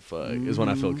when I want to fuck. Is when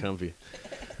I feel comfy.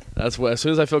 That's what. As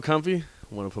soon as I feel comfy,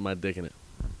 I want to put my dick in it.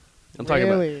 I'm talking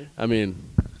about. I mean,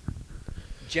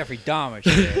 Jeffrey Dahmer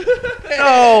shit.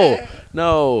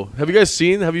 No. Have you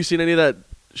seen any of that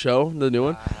show, the new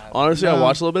one? Honestly, I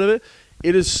watched a little bit of it.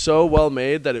 It is so well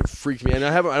made that it freaked me. And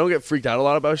I don't get freaked out a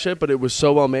lot about shit, but it was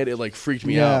so well made it like freaked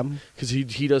me out because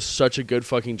he does such a good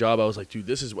fucking job. I was like, dude,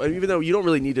 this is even though you don't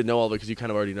really need to know all of it because you kind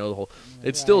of already know the whole.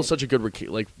 It's still such a good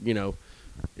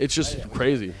it's just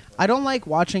crazy. I don't like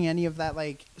watching any of that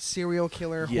like serial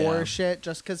killer horror shit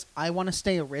just because I want to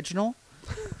stay original,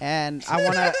 and I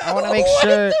want to make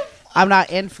sure I'm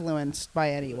not influenced by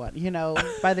anyone. You know,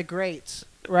 by the greats,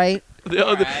 right?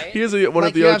 He is one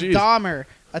of the you OGs. have Dahmer,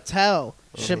 Attell,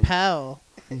 Chappelle,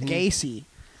 Gacy,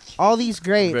 all these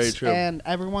greats, Very true. and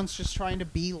everyone's just trying to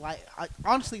be like.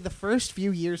 Honestly, the first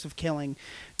few years of killing,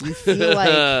 you feel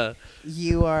like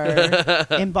you are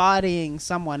embodying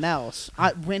someone else,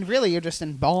 when really you're just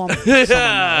embalming someone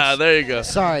else. There you go.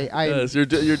 Sorry,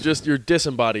 you're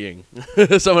disembodying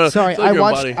someone else. Sorry,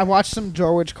 I watched some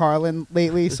George Carlin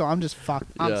lately, so I'm just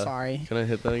fucked. I'm sorry. Can I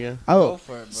hit that again? Oh, Go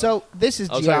for it, bro. So this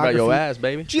is I'll geography. talk about your ass,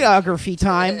 baby. Geography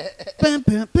time. Bum,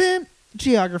 bum, bum.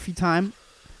 Geography time.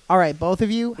 All right, both of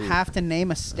you have to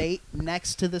name a state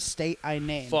next to the state I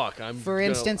name. Fuck, For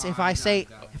instance, if I say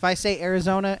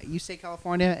Arizona, you say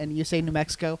California, and you say New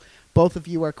Mexico, both of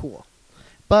you are cool.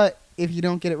 But if you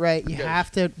don't get it right, you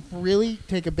have to really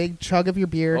take a big chug of your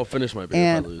beer. I'll finish my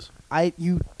beer if I lose.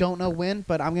 You don't know when,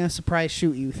 but I'm gonna surprise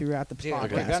shoot you throughout the Dude,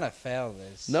 podcast. we're gonna fail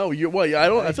this. No, you're what?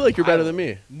 I feel like you're better than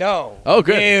me. No. Oh,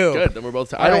 good. Ew. Good. Then we're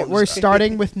both. All right, we're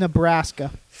starting with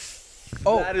Nebraska.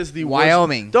 Oh, that is the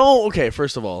Wyoming. Worst. Don't. Okay,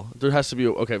 first of all, there has to be.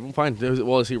 Okay, fine.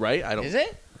 Well, is he right? I don't. Is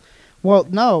it? Well,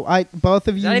 no. Both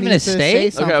of you not need even a to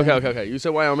state? say Okay, something. okay. You said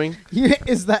Wyoming.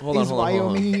 Is that Hold on, is hold on, hold on.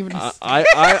 Wyoming even a state?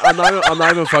 I'm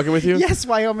not even fucking with you. Yes,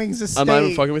 Wyoming's a state. I'm not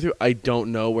even fucking with you. I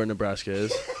don't know where Nebraska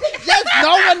is. Yes, no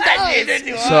one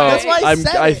does. So That's why I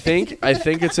said I it.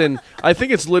 think it's in. I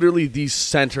think it's literally the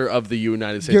center of the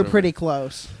United States. You're of pretty America.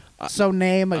 close. So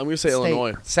name a I'm gonna say state.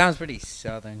 Illinois. Sounds pretty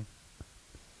southern.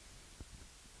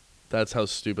 That's how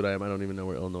stupid I am. I don't even know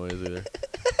where Illinois is either.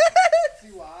 See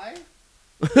why?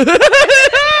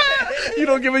 You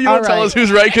don't give a. You All don't tell right. us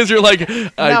who's right because you're like,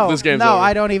 No, this game's no, over.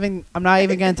 I don't even. I'm not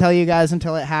even gonna tell you guys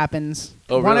until it happens.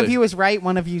 Oh, One of really? you is right.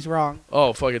 One of you's wrong.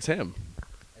 Oh fuck! It's him.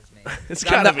 That's me. It's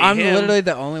I'm, gotta be I'm him. literally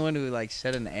the only one who like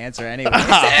said an answer anyway.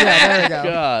 Yeah, there we go.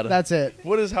 God. That's it.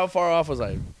 What is? How far off was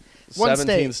I? One 17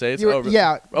 state. states. You were- Oh, really?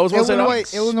 yeah. I was one state Illinois.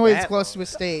 off. Illinois is Spat. close to a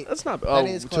state. That's not. That Oh,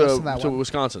 is close to that one.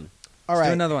 Wisconsin. All Let's do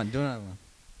right. another one. Do another one.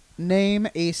 Name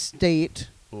a state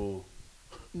Oh.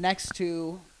 next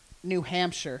to New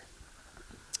Hampshire.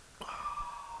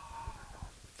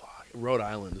 Fuck. Rhode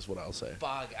Island is what I'll say.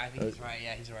 Fuck, I think he's right.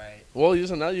 Yeah, he's right. Well, you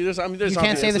just now you just. I mean, there's You not,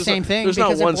 can't say the there's same not, thing there's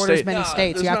because not one it borders state. many No,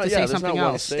 states. there's You have not- to yeah, say there's something not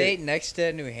one else. state. State next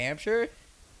to New Hampshire.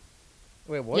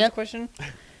 Wait, what was Yep. the question?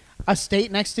 A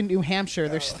state next to New Hampshire.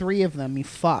 There's 3 of them. You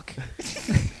fuck.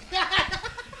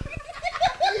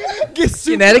 Get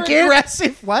super Connecticut?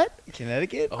 aggressive. What?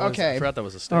 Connecticut. Oh, Okay. I forgot that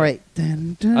was a state. All right.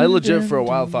 I legit for a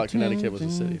while thought Connecticut was a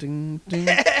city.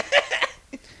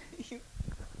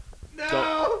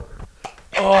 No.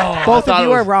 Oh, Both I thought of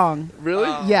you it are was- wrong. Really?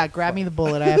 Yeah, grab me the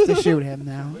bullet. I have to shoot him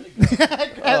now.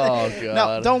 Oh god.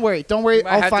 No, don't worry. Don't worry.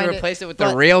 Might I'll have find to replace it with the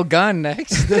but- real gun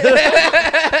next.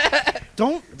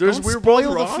 Don't We were spoil both the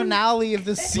wrong? finale of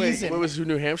the Wait, season. what was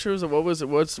New Hampshire? What was it?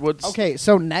 What's? Okay,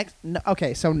 so next to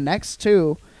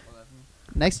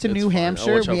It's New fine. I'll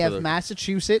Hampshire, watch out we for have the-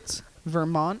 Massachusetts,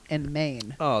 Vermont, and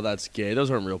Maine. Oh, that's gay.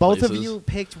 Those aren't real Both places. of you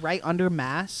picked right under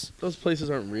Mass. Those places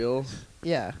aren't real.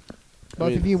 Yeah. Both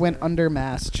mean- of you went under I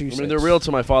Massachusetts. mean, they're real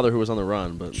to my father who was on the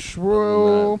run, but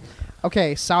True. other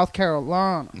Okay, South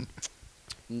Carolina. than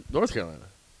that- North Carolina.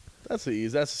 That's the easy.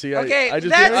 That's the see. Okay, I just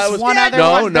that's I was one other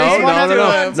no, one. no, There's no, one no, other no,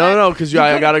 one. no, no, because You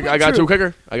I got got a to quick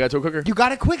a quicker. I got to a quicker. You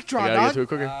got a quick draw, I gotta get dog. to a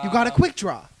quicker. You got a quick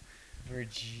draw.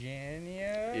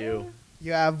 Virginia. Ew.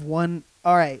 You have one.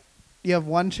 All right. You have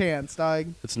one chance, dog.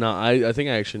 It's not. I think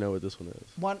I actually know what this one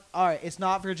is. One. All right. It's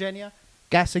not Virginia.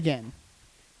 Guess again.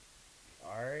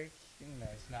 Ark? No,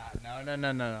 it's not.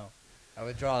 No. I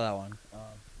withdraw that one.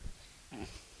 Oh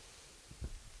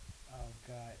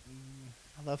God.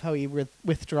 I love how he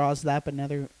withdraws that, but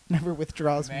never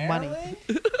withdraws money. Maryland?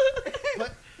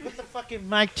 Put the fucking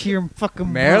mic to your fucking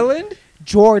mouth. Maryland?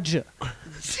 Georgia.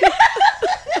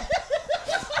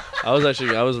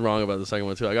 I was wrong about the second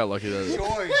one too. I got lucky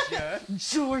that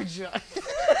Georgia.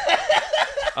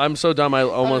 I'm so dumb. I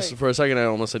almost Alright. for a second I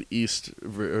almost said East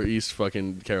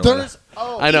fucking Carolina. There's.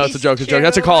 Oh, I know it's a East joke. It's a joke.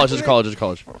 That's a college. It's a Carolina.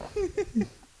 college. It's a college.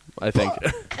 I think.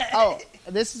 Oh,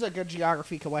 this is a good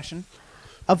geography question.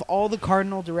 Of all the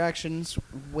cardinal directions,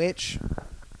 which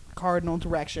cardinal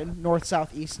direction, north,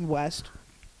 south, east, and west,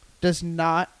 does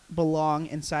not belong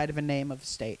inside of a name of a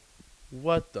state?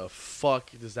 What the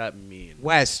fuck does that mean?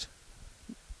 West.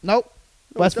 Nope.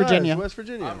 No, West it does. Virginia. West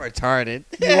Virginia. I'm retarded.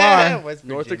 You are. West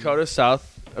North Virginia. Dakota,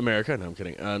 South America. No, I'm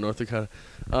kidding. North Dakota.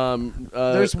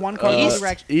 There's one cardinal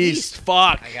direction. East.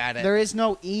 Fuck. I got it. There is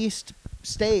no east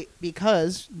state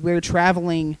because we're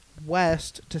traveling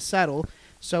west to settle.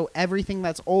 So everything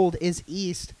that's old is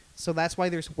east. So that's why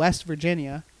there's West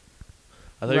Virginia.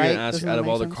 I thought you were Right? gonna ask Doesn't out that of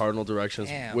all make the sense? cardinal directions,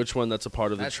 Damn. which one that's a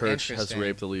part of the That's church has interesting.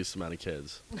 raped the least amount of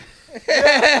kids. That's what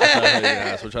I thought you were gonna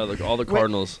ask, which are like all the Wait.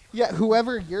 cardinals. Yeah,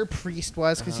 whoever your priest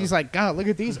was, because he's like, God, look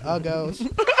at these uggos.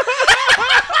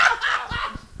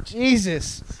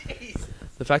 Jesus.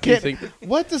 The fact that you Kid, think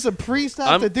what does a priest have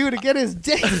I'm- to do to get his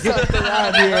dick sucked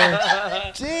around here?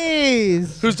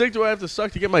 Jeez. whose dick do I have to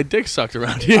suck to get my dick sucked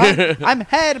around here? I'm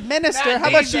head minister. Not How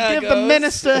about these you give the uggos.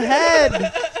 minister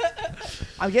head?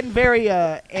 I'm getting very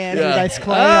anti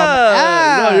clay.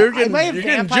 No, you're getting, I you're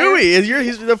getting Jewy.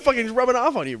 He's the fucking rubbing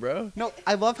off on you, bro. No,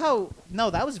 I love how. No,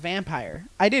 that was vampire.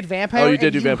 I did vampire. Oh, you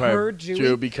did and do vampire. heard Jewy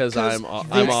Jew because I'm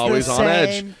it's always the on edge.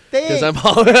 same thing. Because I'm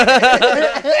always.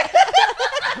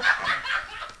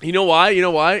 You know why? You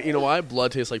know why? You know why?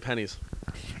 Blood tastes like pennies.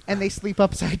 And they sleep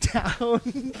upside down.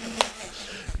 It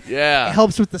Yeah.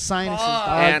 helps with the sinuses. dog.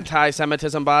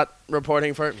 Anti-Semitism bot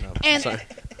reporting for. No, And- sorry.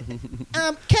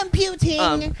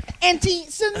 Computing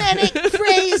anti-Semitic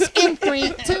phrase in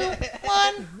 3, 2,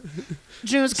 1.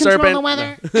 Jews control Serpent. the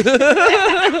weather.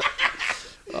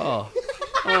 Oh.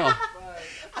 Oh.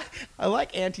 I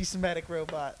like anti-Semitic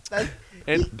robot.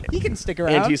 And he can stick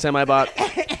around. anti-semi-bot.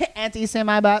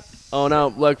 Anti-semi-bot. Oh no!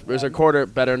 Look, there's a quarter.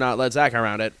 Better not let Zach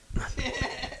around it.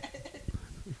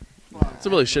 It's a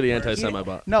really shitty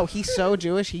anti-semi-bot. No, he's so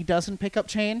Jewish he doesn't pick up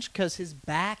change because his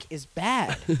back is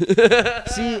bad.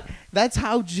 See, that's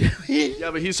how Jewish. Yeah,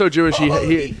 but he's so Jewish.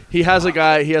 He has a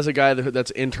guy. He has a guy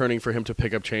that's interning for him to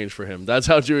pick up change for him. That's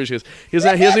how Jewish he is. He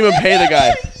doesn't even pay the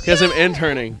guy. He has him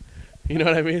interning. You know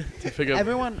what I mean? To pick up.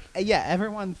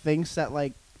 Everyone thinks that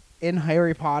like in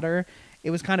Harry Potter, it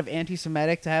was kind of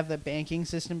anti-Semitic to have the banking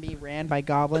system be ran by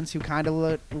goblins who kind of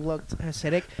looked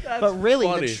Hasidic. But really,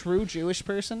 funny. the true Jewish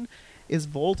person is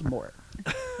Voldemort.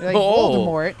 Like, Oh.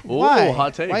 Voldemort. Oh, Why?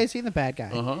 hot take. Why is he the bad guy?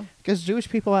 Uh-huh. Because Jewish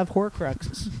people have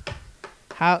Horcruxes.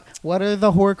 What are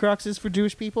the Horcruxes for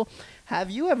Jewish people? Have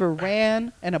you ever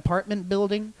ran an apartment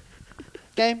building?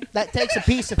 Okay, that takes a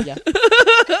piece of you.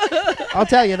 I'll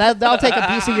tell you that'll take a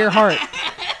piece of your heart.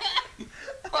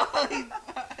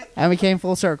 And we came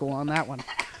full circle on that one.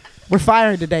 We're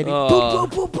firing today, dude. Boop,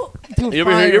 boop, boop, boop. Dude, You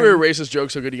ever hear a racist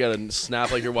joke so good you gotta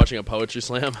snap like you're watching a poetry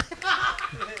slam?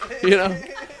 You know,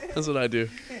 that's what I do.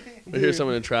 I hear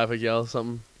someone in traffic yell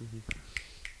something.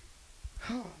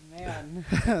 Oh man,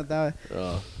 that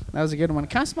Oh. was a good one. It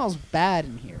kind of smells bad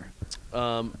in here.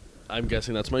 I'm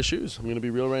guessing that's my shoes. I'm gonna be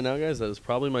real right now, guys. That is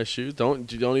probably my shoes.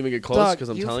 Don't even get close Doug, because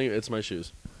I'm telling you, it's my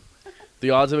shoes. The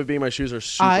odds of it being my shoes are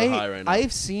super high right now.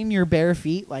 I've seen your bare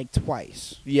feet like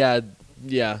twice. Yeah.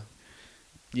 Yeah,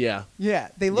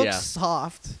 they look Yeah.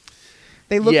 soft.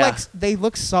 They look Yeah. like they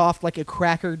look soft, like a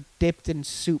cracker dipped in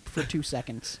soup for 2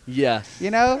 seconds. Yeah. You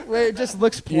know, where it just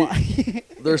looks ply.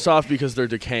 They're soft because they're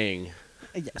decaying.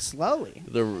 Yeah, slowly.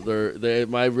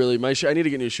 My shoe. I need to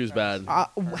get new shoes bad.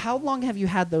 How long have you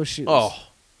had those shoes? Oh.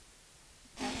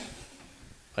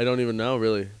 I don't even know,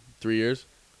 really. 3 years?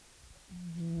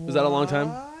 Is that a long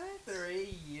time? 3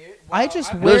 years. I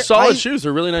just They're wear solid shoes.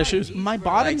 They're really nice shoes. My Like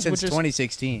bottoms would since just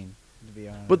 2016, to be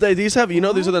honest. But these have,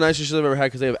 these are the nicest shoes I've ever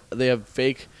had because they have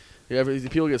fake.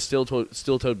 People get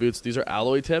steel-toed boots. These are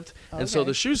alloy tipped, and so Okay.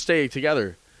 the shoes stay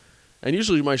together. And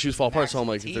usually my shoes fall apart, so I'm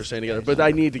like, they're staying together. But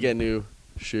I need to get new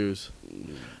shoes.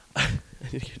 I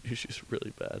need to get new shoes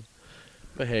really bad.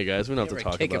 But hey, guys, we don't have to You ever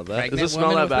talk kick a about that. Does pregnant it smell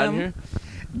woman that with bad in them? here?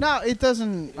 No, it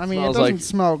doesn't. I mean, it Smells doesn't like-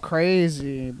 smell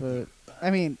crazy, but I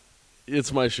mean,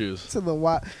 It's my shoes. to the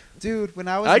what, dude? When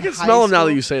I was I in can high smell them now school-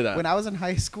 that you say that. When I was in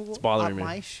high school, It's bothering me.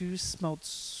 my shoes smelled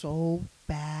so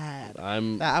bad.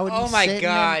 I'm. That I would Oh be my sitting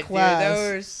god, in dude, class.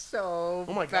 they were so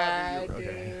Oh my God, bad, dude,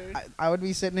 okay. dude. I would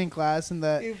be sitting in class and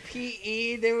the Dude,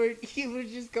 PE, he would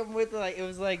just come with like it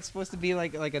was like supposed to be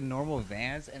like a normal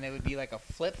Vans, and it would be like a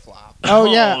flip flop.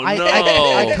 oh yeah, Oh,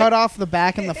 I no. cut off the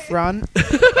back and the front.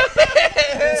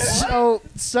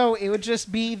 So it would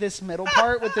just be this middle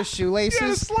part with the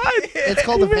shoelaces. It's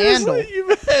called a vandal,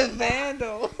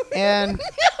 Vandal. and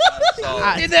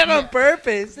Did that on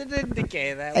purpose. It didn't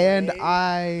decay that and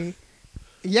way.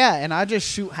 I just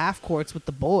shoot half courts with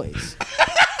the boys,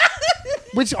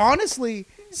 which honestly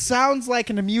sounds like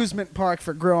an amusement park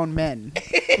for grown men,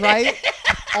 right?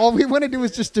 All we want to do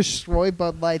is just destroy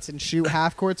Bud Lights and shoot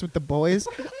half courts with the boys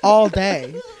all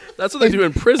day. That's what they do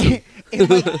in prison. In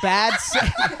like bad.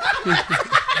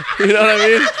 You know what I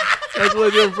mean? That's what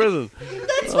they do in prison.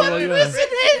 That's Oh what my God. prison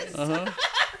is. Uh-huh.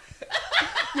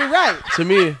 You're right. To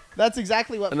me, That's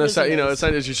exactly what and that's prison is.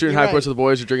 essentially, you're shooting You're high courts right. with the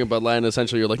boys, you're drinking Bud Light, and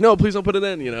essentially you're like, no, please don't put it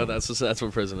in. That's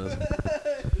what prison is.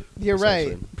 You're right.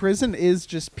 essentially. Prison is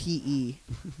just PE.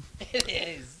 It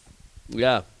is.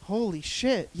 Yeah, Holy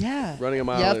shit! Yeah. running a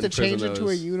mile. You have in to change prison it to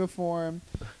a is- uniform.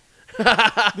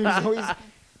 There's always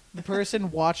the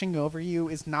person watching over you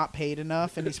is not paid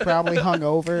enough, and he's probably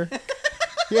hungover.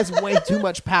 He has way too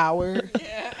much power.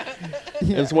 Yeah.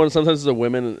 And sometimes it's a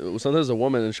woman,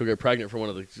 and she'll get pregnant for one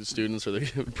of the students or the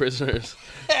prisoners.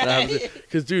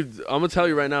 Because, dude, I'm gonna tell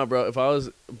you right now, bro. If I was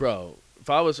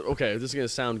okay, this is gonna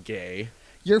sound gay.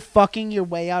 You're fucking your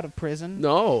way out of prison.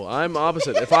 No, I'm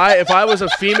opposite. If I was a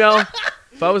female,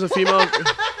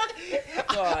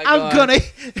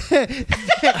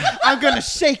 I'm gonna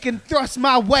shake and thrust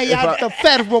my way out of the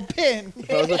federal pen. if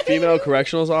I was a female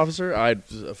correctionals officer, I'd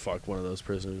fuck one of those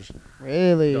prisoners.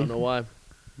 Really? Don't know why.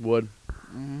 Would.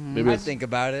 Maybe I it's, think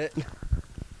about it.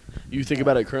 you think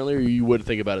about it currently, or you would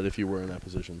think about it if you were in that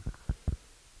position.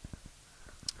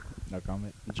 No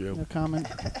comment. Joe. No comment.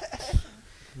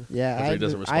 Yeah, After he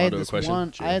doesn't I had respond to a this question,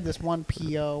 one. Joe. I had this one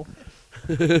PO,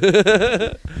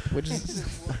 which is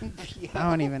I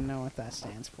don't even know what that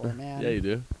stands for, man. Yeah, you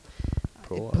do.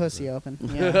 Pussy open.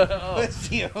 Yeah.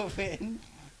 Pussy open.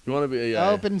 You want to be? Yeah.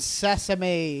 Open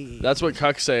sesame. That's what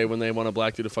cucks say when they want a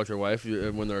black dude to fuck their wife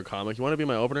when they're a comic. You want to be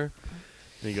my opener?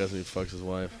 And he goes and he fucks his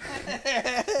wife.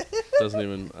 doesn't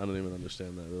even. I don't even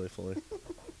understand that really fully.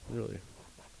 Really.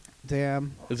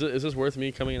 Damn. Is this worth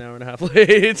me coming an hour and a half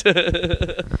late?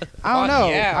 I don't know.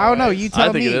 yeah, I don't know. right. You tell me.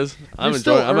 I think it is. I'm You're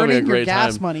still enjoying. I'm having a earning your great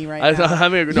gas time. money right I'm now.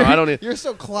 having a, no, I don't need. You're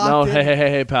so No, clocked in.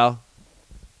 hey, pal.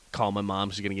 Call my mom.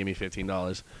 She's gonna give me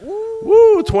 $15.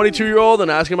 Woo! 22-year-old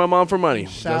and asking my mom for money.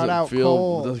 Shout out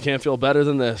Cole. Can't feel better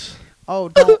than this. Oh,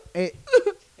 don't.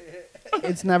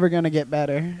 It's never gonna get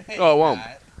better. Oh, it won't.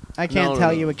 I can't No,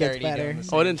 tell no. you it gets 30 doing better. the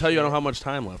Oh, I didn't tell you I don't have much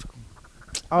time left.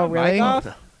 Oh, really? Mic off?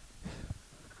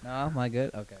 No, am I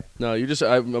good? Okay. No, you just.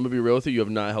 I'm gonna be real with you. You have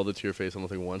not held it to your face. I don't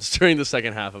think once during the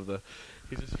second half of the.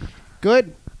 You just.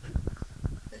 Good.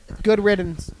 Good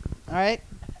riddance. All right.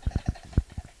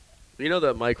 You know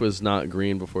that mic was not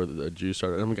green before the juice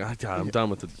started. I'm done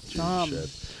with the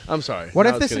juice shit. I'm sorry. What Now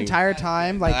if it's this getting- entire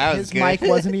time, that like, was his good. mic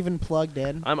wasn't even plugged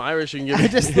in? I'm Irish. You can give me.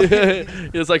 just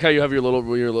It's like how you have your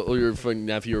fucking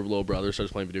nephew or little brother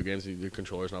starts playing video games and your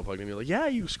controller's not plugged in. You're like, yeah,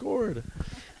 you scored.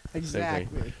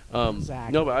 Exactly.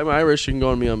 Exactly. No, but I'm Irish. You can go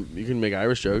on me. You can make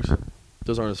Irish jokes.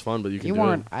 Those aren't as fun, but you can. You do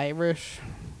weren't it. Irish.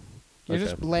 You're Okay.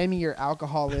 just blaming your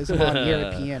alcoholism on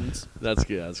Europeans. That's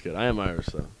good. That's good. I am Irish,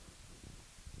 though.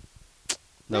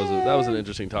 That was an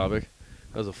interesting topic.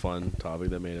 That was a fun topic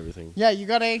that made everything. Yeah, you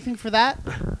got anything for that?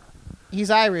 He's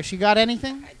Irish. You got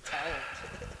anything? I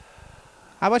don't.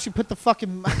 How about you put the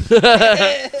fucking...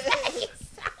 I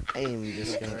am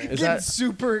just gonna. Is Getting that-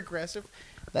 super aggressive.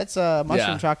 That's mushroom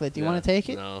Yeah. chocolate. Do you Yeah. want to take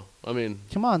it? No, I mean.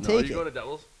 Come on, no, take are you it. going to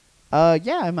Devils?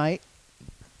 Yeah, I might.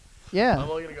 Yeah. I'm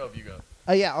only gonna go if you go.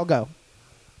 Oh, yeah, I'll go.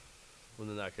 Well,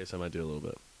 in that case, I might do a little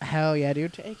bit. Hell yeah,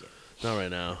 dude, take it. Not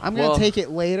right now. I'm going to take it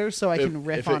later so I if- can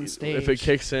riff if on it, stage. If it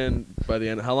kicks in by the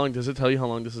end, how long does it tell you how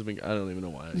long this has been? I don't even know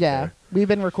why. I Yeah, care. we've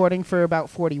been recording for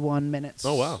about 41 minutes.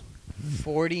 Oh wow.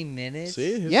 40 minutes.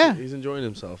 See, Yeah. he's enjoying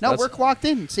himself. No, That's- we're clocked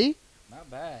in, see? Not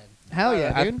bad. Hell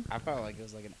yeah, dude. I felt like it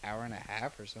was like an hour and a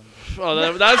half or something. Oh,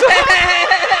 that's.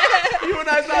 You and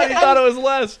I thought he thought it was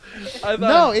less. I thought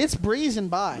No, it's breezing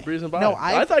by. Breezing by. No,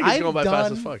 I thought he was I've going by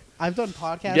fast as fuck. I've done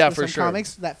podcasts Yeah, with for some sure.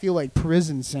 comics that feel like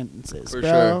prison sentences, For bro.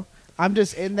 sure. I'm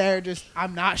just in there,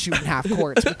 I'm not shooting half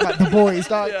courts with the boys,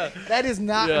 dog. Yeah. That is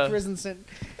not Yeah. a prison sentence.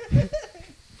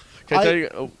 Can I tell you?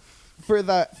 Oh, For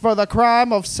the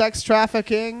crime of sex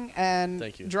trafficking and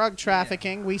Thank you. drug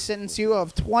trafficking, we sentence you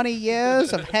of 20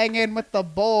 years of hanging with the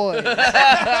boys.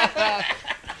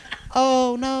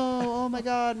 Oh no! Oh my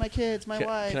God! My kids, my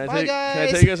wife. can I Bye, tell you, guys. can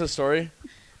I tell you guys a story?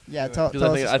 Yeah, tell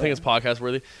Because us. I think it's podcast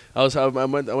worthy. I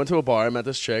went to a bar. I met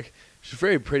this chick. She's a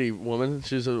very pretty woman.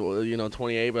 She's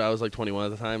 28, but I was like 21 at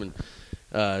the time,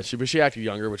 and she acted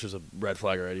younger, which was a red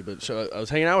flag already. But I was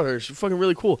hanging out with her. She's fucking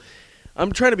really cool. I'm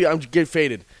get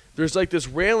faded. There's like this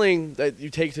railing that you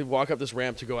take to walk up this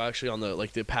ramp to go actually on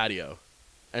the patio,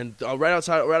 and right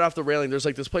off the railing, there's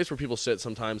like this place where people sit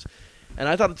sometimes. And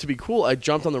I thought it to be cool. I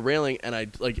jumped on the railing, and I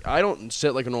don't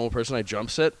sit like a normal person. I jump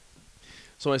sit.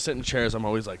 So when I sit in chairs, I'm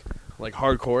always like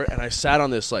hardcore. And I sat on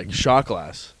this like shot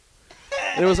glass.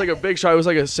 And it was like a big shot. It was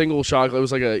like a single shot. It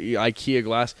was like a IKEA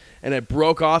glass, and it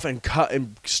broke off and cut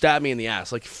and stabbed me in the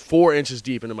ass, like 4 inches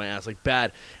deep into my ass, like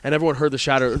bad. And everyone heard the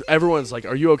shatter. Everyone's like,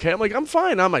 "Are you okay?" I'm like, "I'm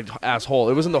fine." Not my asshole.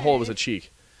 It wasn't the hole. It was a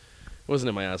cheek. It wasn't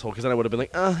in my asshole, because then I would have been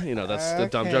like, that's the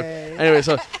dumb joke. Okay. Anyway,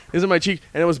 so it was in my cheek,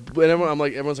 and everyone's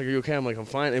like, "Are you okay?" I'm like, "I'm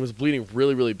fine." And it was bleeding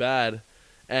really, really bad,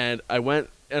 and I went,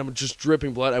 and I'm just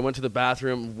dripping blood. I went to the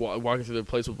bathroom, walking through the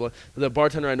place with blood. The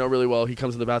bartender I know really well, he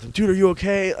comes in the bathroom. "Dude, are you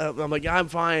okay?" I'm like, "Yeah, I'm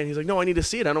fine." He's like, "No, I need to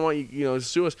see it. I don't want you, to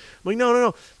sue us." I'm like,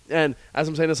 No. And as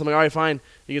I'm saying this, I'm like, "All right, fine.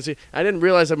 You can see." I didn't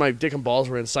realize that my dick and balls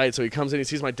were in sight, so he comes in, he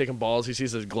sees my dick and balls, he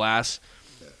sees this glass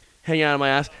hanging out of my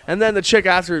ass, and then the chick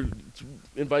after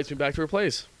invites me back to her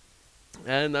place.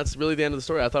 And that's really the end of the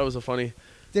story. I thought it was a funny.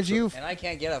 Did you? And I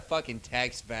can't get a fucking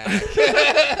text back.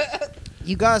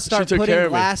 You gotta start took care putting of me.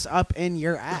 glass up in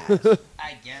your ass.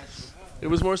 I guess. It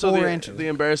was more so 4 inches. the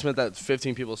embarrassment that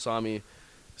 15 people saw me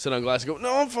sit on glass and go,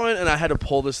 "No, I'm fine," and I had to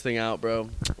pull this thing out, bro.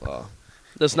 Oh,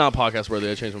 that's not podcast worthy.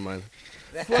 I changed my mind.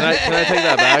 Can I take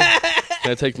that back?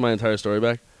 Can I take my entire story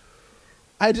back?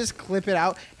 I just clip it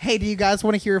out. Hey, do you guys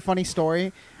want to hear a funny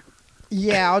story?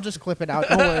 Yeah, I'll just clip it out.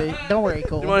 Don't worry. Don't worry,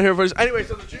 Cole. You want to hear first? Anyway,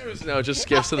 so the Jews. No, it just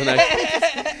skips to the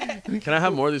next. Can I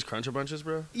have more of these Cruncher Bunches,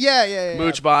 bro? Yeah.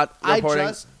 Moochbot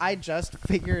reporting. I just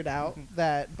figured out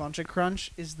that Bunch of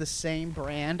Crunch is the same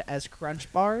brand as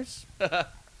Crunch Bars. Wait,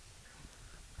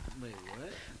 what?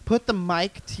 Put the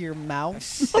mic to your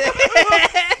mouth.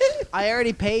 I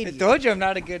already paid I you. told you I'm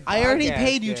not a good. I already podcast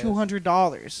paid you guest.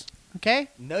 $200. Okay?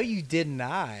 No, you did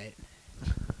not.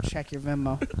 Check your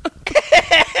Venmo.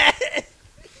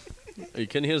 Are you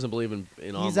kidding? He doesn't believe in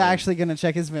online. He's actually gonna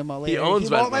check his Venmo later. He owns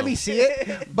He won't let Venmo. me see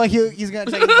it, but he's gonna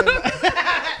check his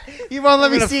Venmo. You won't let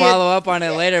I'm me gonna see follow up on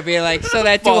it later, be like, so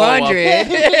that Follow up. 200.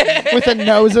 it with a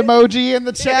nose emoji in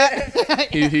the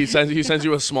chat. He sends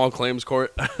you a small claims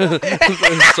court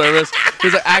service.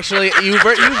 He's like, actually, you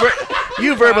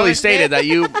verbally stated that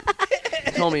you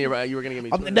told me you were gonna give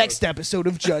me On the next episode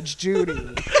of Judge Judy.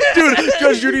 Dude,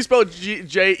 Judge Judy spelled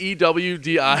Jewdi.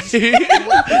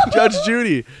 Judge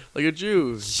Judy, like a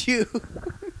Jew. Jew.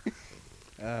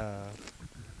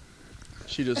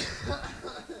 She just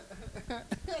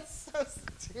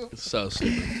so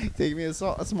stupid. Take me a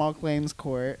small claims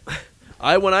court.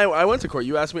 I went to court.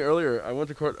 You asked me earlier. I went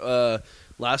to court a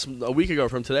week ago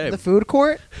from today. The food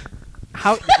court?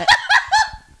 How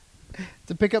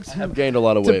to pick up I've some gained a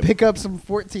lot of weight. to pick up some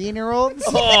 14-year-olds?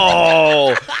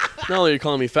 Oh, not only are you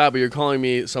calling me fat, but you're calling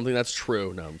me something that's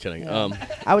true. No, I'm kidding.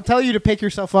 I would tell you to pick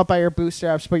yourself up by your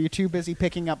bootstraps, but you're too busy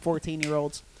picking up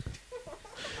 14-year-olds.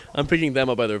 I'm picking them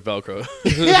up by their Velcro.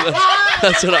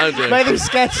 That's what I'm doing. By their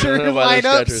Skechers By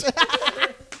their lineups.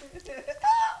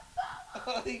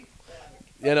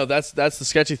 Yeah, no, that's the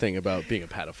sketchy thing about being a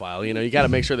pedophile. You know, you got to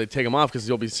make sure they take them off because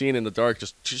you'll be seen in the dark,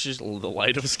 just the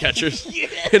light of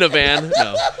Skechers in a van.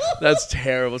 No, that's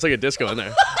terrible. It's like a disco in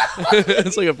there.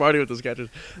 It's like a party with the Skechers.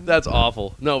 That's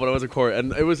awful. No, but I went to court,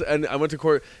 and I went to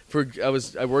court I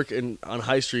work on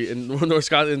High Street in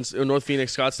North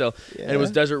Phoenix, Scottsdale, and it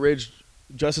was Desert Ridge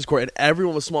Justice Court, and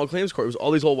everyone was small claims court. It was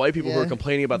all these old white people who were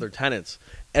complaining about their tenants.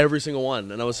 Every single one.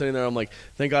 And I was sitting there, I'm like,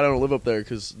 thank God I don't live up there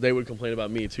because they would complain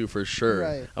about me too for sure.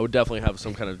 Right. I would definitely have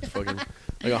some kind of fucking,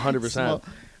 like 100%.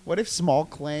 What if small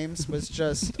claims was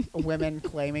just women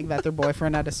claiming that their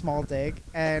boyfriend had a small dick,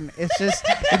 and it's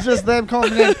just them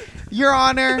calling in, Your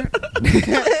Honor,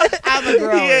 I'm a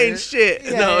grower. He ain't shit.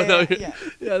 Yeah, no. Yeah.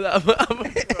 I'm a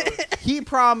grower. He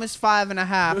promised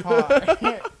 5.5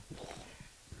 hard.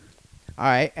 All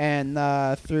right,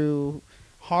 and through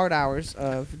hard hours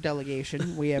of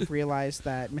delegation, we have realized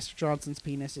that Mr. Johnson's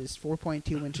penis is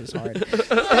 4.2 inches hard. This is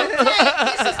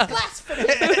blasphemy.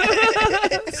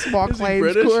 Small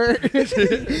claims court.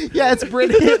 Yeah, it's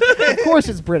British. Of course,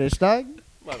 it's British, Doug.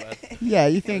 My bad. Yeah,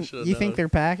 you think they're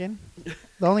packing?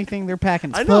 The only thing they're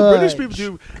packing is I know fudge. British people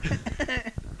do.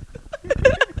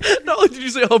 Not only did you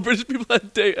say all British people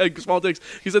had small dicks,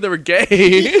 you said they were gay.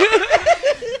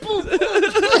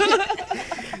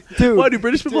 Dude, why do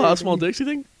British people have small dicks, you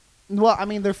think? Well, I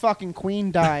mean, their fucking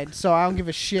queen died, so I don't give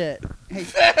a shit. Hey,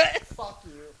 fuck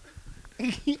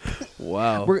you.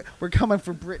 Wow. We're coming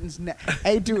for Britain's neck.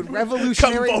 Hey, dude,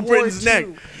 Revolutionary Come for War Britain's 2. neck.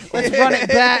 Let's run it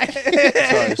back.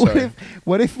 Sorry.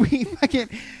 What if we fucking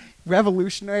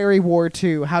Revolutionary War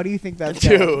 2? How do you think that's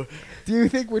going? Do you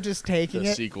think we're just taking the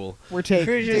it? sequel. We're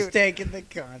just taking the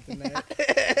continent.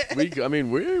 we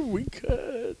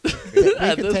could.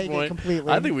 At could this take point, it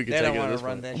completely. I think we could They take don't it at wanna this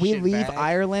run point. that We shit leave back.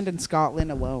 Ireland and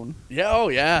Scotland alone. Yeah, oh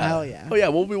yeah. Hell yeah. Oh yeah,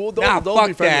 they'll Fuck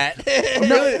be friendly.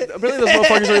 that. Apparently those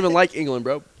motherfuckers don't even like England,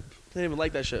 bro. They don't even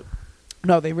like that shit.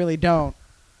 No, they really don't.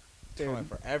 Going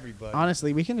for everybody.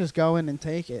 Honestly, we can just go in and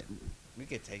take it. We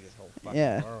could take this whole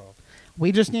fucking world.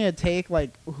 We just need to take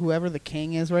like whoever the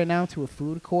king is right now to a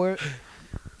food court.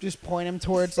 Just point him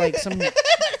towards like some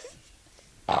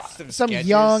Skechers.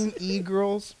 young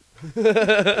e-girls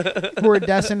who are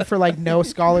destined for like no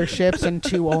scholarships and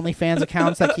 2 OnlyFans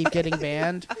accounts that keep getting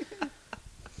banned.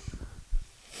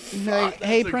 Like,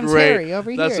 hey, Prince Harry,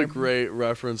 over here. That's a great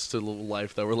reference to the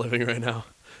life that we're living right now.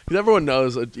 Because everyone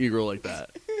knows an e-girl like that.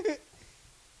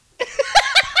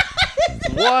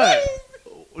 What?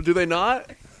 Do they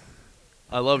not?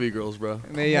 I love e-girls, bro.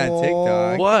 Maybe on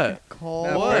TikTok. What? What?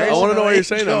 I want to know what you're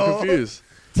saying. I'm confused.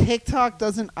 TikTok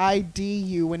doesn't ID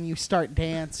you when you start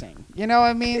dancing. You know what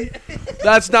I mean?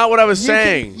 That's not what I was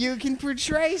saying. You can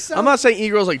portray something. I'm not saying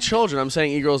e-girls like children. I'm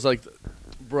saying e-girls like,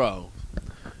 bro.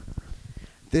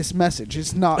 This message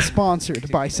is not sponsored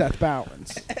by Seth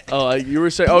Bowens. Oh, you were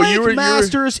saying. Blake Oh, you were.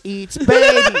 Masters eats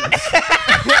babies.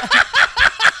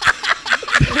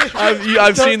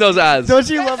 I've seen those ads. Don't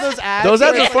you love those ads? Those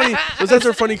ads are funny. Those ads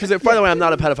are funny because, by the way, I'm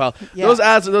not a pedophile. Yeah. Those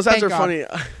ads are Thank God. funny.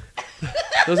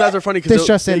 Those ads are funny because This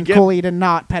just in, Cole Eden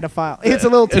not pedophile. It's a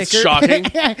little ticker. It's shocking.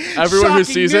 Everyone who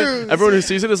sees news. everyone who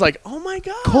sees it is like, oh my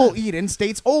god. Cole Eden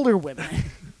dates older women.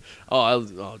 Dude, I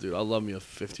love me a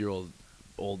 50-year-old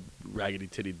old raggedy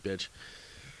tittied bitch.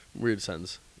 Weird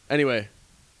sentence. Anyway,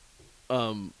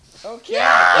 Okay.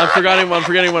 I'm forgetting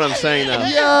what I'm saying now.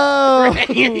 Yo.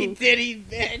 Raggedy titty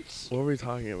bitch. What were we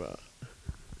talking about?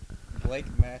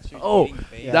 Blake Masters Oh, dating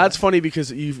Faith. that's funny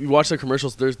because you watch the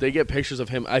commercials. They get pictures of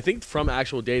him. I think from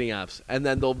actual dating apps, and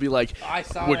then they'll be like, I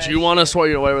saw "Would that you want to shit.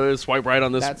 swipe? Whatever, swipe right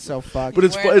on this." That's so fucked. but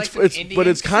it's Wearing, like, some but Indian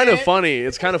it's kind of shit. funny.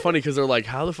 It's kind of funny because they're like,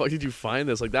 "How the fuck did you find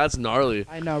this? Like that's gnarly."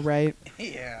 I know, right?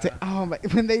 Yeah. Oh my!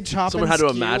 When they chop Someone and had to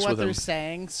have skew matched what with they're him.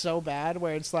 saying so bad,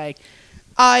 where it's like,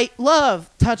 I love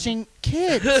touching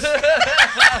kids.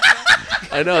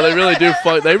 I know they really do.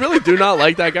 They really do not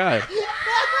like that guy.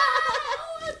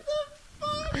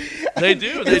 They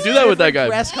do. They do that with that guy.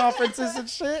 Press conferences and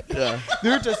shit. Yeah.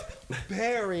 They're just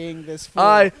burying this fool.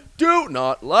 I do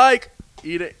not like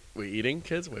eating. Wait, eating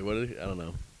kids? Wait, what? I don't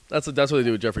know. That's what they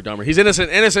do with Jeffrey Dahmer. He's innocent.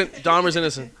 Innocent. Dahmer's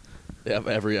innocent. Yeah,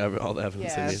 all the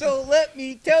evidence. Yeah. they need. So let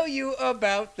me tell you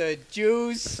about the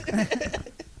Jews.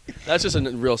 That's just a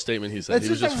real statement he said. That's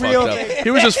He was just just a fucked real up. thing. He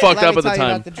was just fucked Let up me at the tell you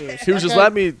time. about the Jews, He was just, okay?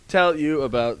 let me tell you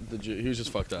about the Jew. He was just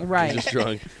fucked up. Right. He was just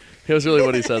drunk. He was really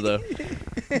what he said, though.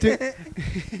 Dude,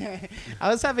 I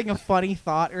was having a funny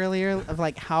thought earlier of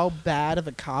like how bad of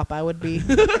a cop I would be.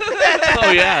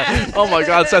 Oh, yeah. Oh, my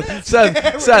God.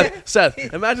 Seth.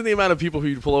 Imagine the amount of people who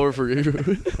you'd pull over for you.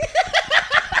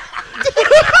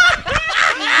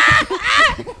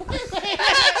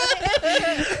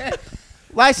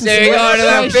 License. There you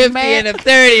go to the 50 and a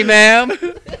 30, ma'am.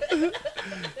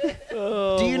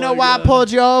 Do you know why I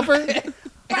pulled you over? Dude,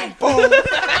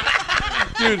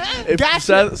 if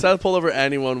Gotcha. Seth pulled over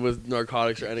anyone with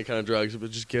narcotics or any kind of drugs, but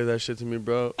just give that shit to me,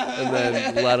 bro, and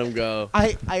then let him go.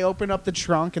 I open up the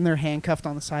trunk and they're handcuffed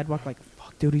on the sidewalk like,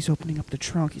 fuck, dude, he's opening up the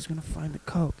trunk. He's going to find the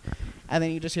coke. And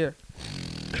then you just hear...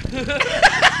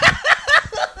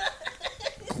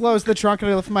 Close the trunk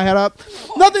and I lift my head up.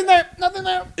 Nothing there. Nothing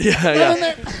there.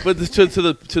 Yeah. But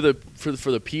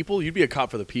for the people, you'd be a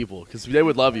cop for the people because they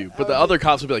would love you. But the other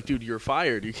cops would be like, dude, you're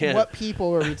fired. You can't. What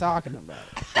people were we talking about?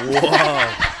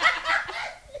 Whoa.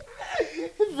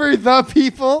 For the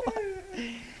people?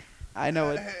 I know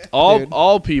it.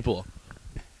 All people.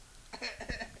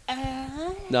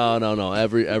 No.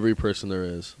 Every person there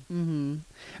is. Mm-hmm.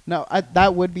 No,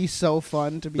 that would be so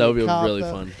fun to be That would a be cop, really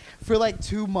though. fun. For like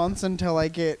 2 months until I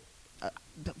get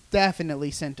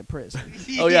definitely sent to prison.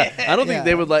 Oh yeah, I don't think Yeah.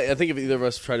 they would like. I think if either of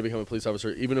us tried to become a police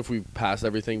officer, even if we passed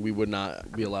everything, we would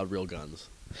not be allowed real guns.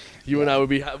 You and I would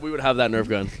be. We would have that Nerf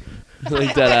gun,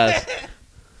 like dead ass.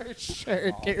 For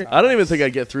sure, dude. I don't even think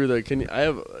I'd get through the. I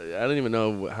don't even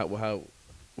know how.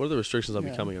 What are the restrictions on Yeah.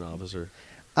 becoming an officer?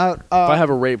 If I have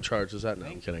a rape charge, is that? No,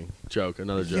 I'm kidding. Joke.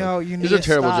 Another joke. Yo, you need These are to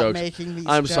terrible stop jokes. making these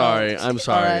I'm jokes, sorry. I'm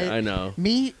sorry. alright? I know.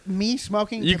 Me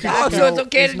smoking You can- tobacco. Also, it's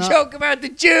okay is to not- joke about the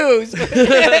Jews.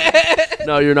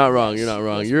 No, you're not wrong. You're not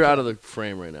wrong. You're out of the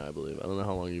frame right now. I believe. I don't know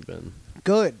how long you've been.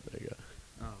 Good. There you go.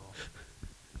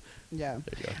 Yeah. There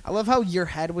you go. I love how your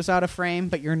head was out of frame,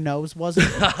 but your nose wasn't.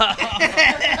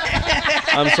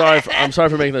 I'm sorry. I'm sorry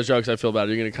for making those jokes. I feel bad.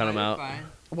 Are you gonna cut them out?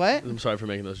 What? I'm sorry for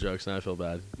making those jokes. Now I feel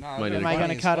bad. No, Might need Am to- I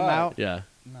gonna cut them out? Yeah.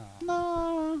 No.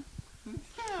 No.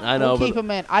 I know, We'll keep but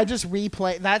them in. I just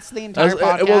replay. That's the entire As-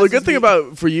 podcast. well, the good is thing me-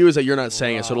 about for you is that you're not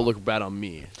saying it, so it'll look bad on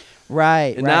me.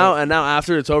 right. And right. now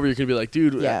after it's over, you can be like,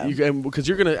 dude, Yeah. because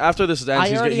you're gonna after this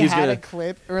ends, I already he's had gonna. a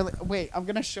clip early. Wait, I'm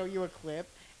gonna show you a clip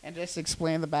and just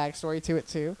explain the backstory to it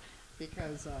too,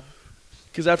 because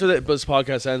Because after this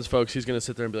podcast ends, folks, he's gonna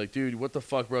sit there and be like, dude, what the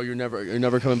fuck, bro? You're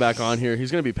never coming back on here.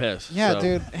 He's gonna be pissed. yeah, so.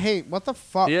 dude. Hey, what the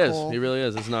fuck? He is. Cole? He really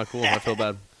is. It's not cool. I feel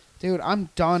bad. Dude, I'm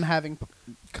done having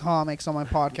comics on my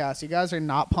podcast. You guys are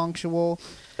not punctual.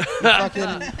 You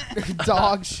fucking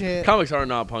dog shit. Comics are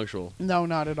not punctual. No,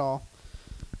 not at all.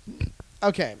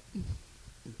 Okay.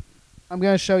 I'm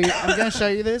gonna show you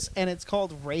this, and it's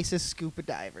called Racist Scuba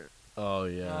Diver. Oh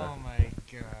yeah. Oh my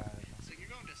god. So you're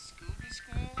going to scuba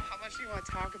school? How much do you want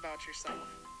to talk about yourself?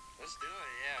 Let's do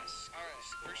it, yes. All right,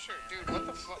 for sure, dude. What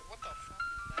the fuck? What the fuck?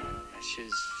 It's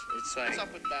just, it's like, What's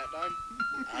up with that, dog?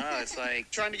 I don't know, it's like,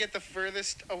 Trying to get the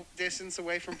furthest distance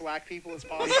away from black people as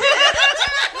possible.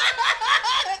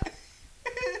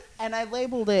 And I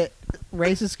labeled it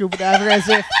Racist Scuba Diver as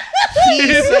if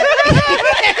he said.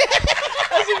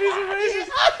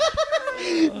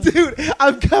 Dude,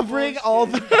 I'm covering all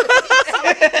the.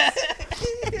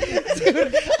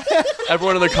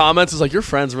 Everyone in the comments is like, your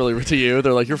friend's really to you.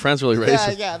 They're like, your friend's really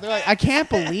racist. Yeah. They're like, I can't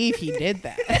believe he did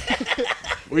that.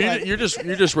 Well, you're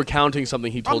just recounting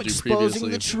something he I'm told you exposing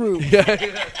previously. the truth.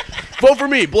 Yeah. Vote for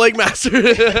me, Blake Master.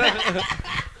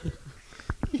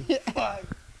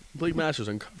 Blake Master's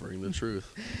uncovering the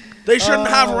truth. They shouldn't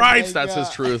have Oh rights. my That's his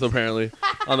God. truth, apparently,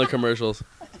 on the commercials.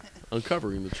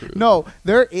 Uncovering the truth. No,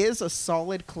 there is a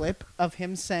solid clip of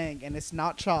him saying, and it's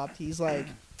not chopped. He's like,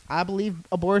 I believe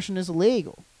abortion is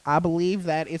illegal. I believe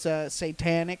that it's a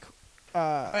satanic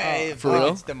For real?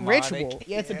 It's demonic. ritual.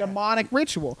 Yeah, it's a demonic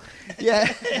ritual.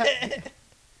 Yeah.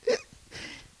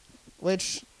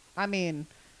 Which, I mean,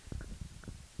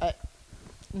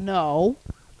 no.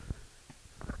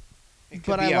 It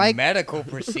could But be I a like- medical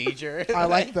procedure. I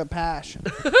like the passion.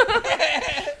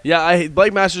 Yeah,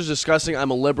 Blake Masters is disgusting. I'm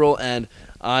a liberal, and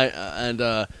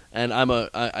I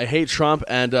hate Trump,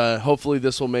 and hopefully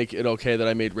this will make it okay that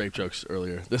I made rape jokes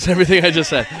earlier. That's everything I just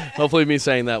said. Hopefully me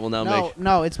saying that will now make.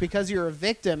 No, it's because you're a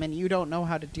victim and you don't know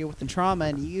how to deal with the trauma,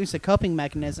 and you use a coping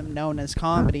mechanism known as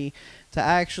comedy to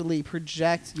actually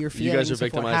project your You guys feelings are of what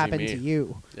victimizing happened me. to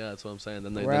you. Yeah, that's what I'm saying.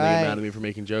 Then they Right. get mad at me for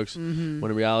making jokes. Mhm. When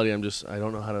in reality, I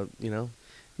don't know how to,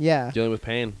 Yeah. dealing with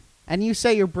pain. And you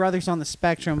say your brother's on the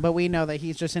spectrum, but we know that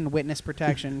he's just in witness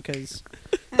protection because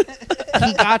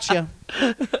he got you.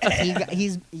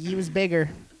 He was bigger.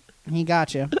 He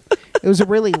got you. It was a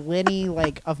really Winnie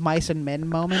like of mice and men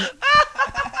moment.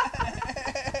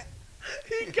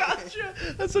 He gotcha.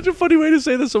 That's such a funny way to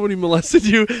say that somebody molested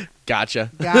you. Gotcha.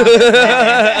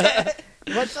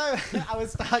 One time I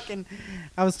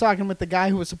was talking with the guy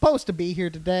who was supposed to be here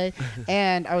today,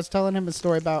 and I was telling him a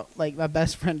story about like my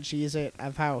best friend Cheez-It,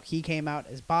 of how he came out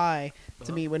as bi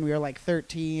to me when we were like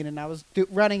 13, and I was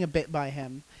running a bit by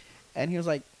him, and he was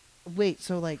like, "Wait,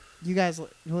 so like you guys will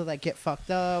like get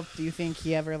fucked up? Do you think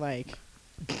he ever like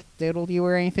diddled you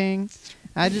or anything?"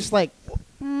 I just like,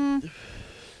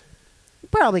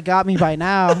 probably got me by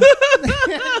now.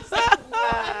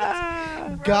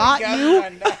 Got you?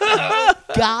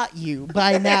 Got you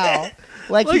by now.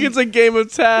 Like it's a game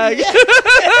of tag.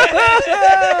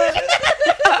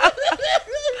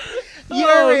 You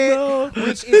know Oh, no.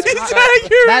 which is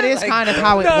that is kind of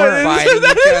how it works. Fighting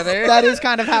each other. That is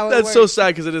kind of how it That's works. so sad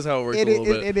because it is how it works It, a little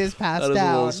bit. it is passed That is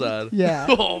down. a little sad. Yeah.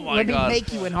 Oh my Let god. me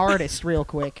make you an artist real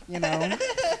quick. You know.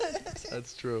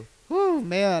 That's true. Whew,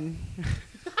 man.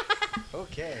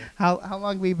 Okay. How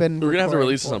long we been? We're gonna have to recording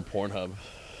release this for? on Pornhub.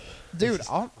 Dude,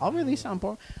 I'll release it on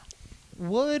porn.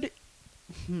 Would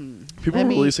People I are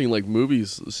mean- releasing like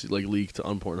movies like leaked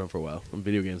on Pornhub for a while, on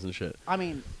video games and shit. I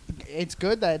mean, it's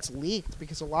good that it's leaked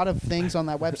because a lot of things on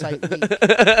that website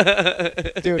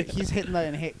leak. Dude, he's hitting the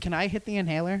inhaler. Can I hit the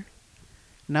inhaler?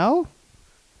 No?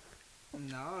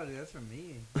 No, dude, that's for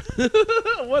me.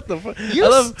 What the fuck?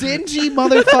 You stingy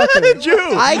motherfucker. you.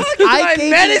 I gave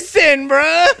medicine,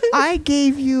 bro. I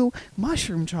gave you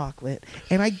mushroom chocolate,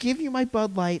 and I give you my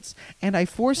Bud Lights, and I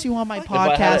force you on my I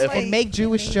podcast had- if and I- make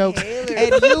Jewish jokes,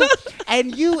 Inhaler.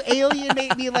 and you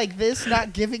alienate me like this,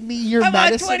 not giving me your I'm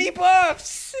medicine. on 20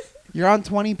 puffs. You're on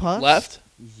 20 puffs? Left?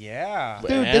 Yeah.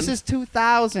 Dude, And? this is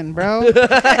 2000, bro.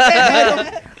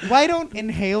 why don't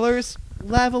inhalers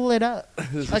level it up?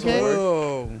 Does this Okay. one work?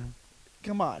 Whoa.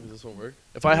 Come on. Does this one work?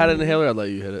 If I had an inhaler, I'd let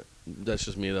you hit it. That's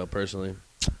just me though, personally.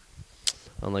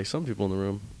 Unlike some people in the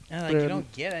room. And like Dude. you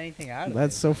don't get anything out of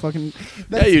That's it. so fucking...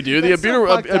 Yeah, you do. The that's so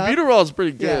fucked up. albuterol is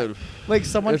pretty Yeah. good. Like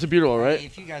someone... It's albuterol, Hey, right?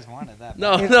 if you guys wanted that.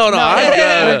 No, It- no, I'm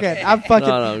we're good. good. I'm fucking.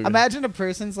 No, I'm good. Imagine a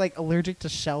person's like allergic to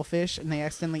shellfish and they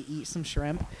accidentally eat some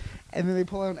shrimp, and then they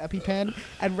pull out an EpiPen,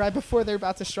 and right before they're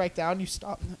about to strike down, you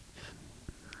stop.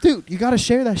 Dude, you gotta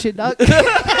share that shit, dog.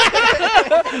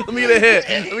 Let me get a hit.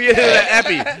 Let me get a hit of that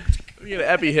epi. Let me get an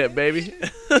epi hit, baby.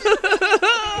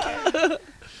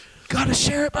 Gotta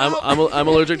share it, bro. I'm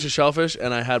allergic to shellfish,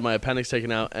 and I had my appendix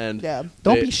taken out, and yeah,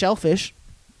 don't they- be shellfish.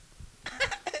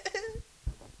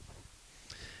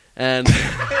 and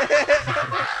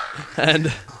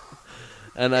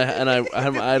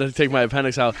I had to take my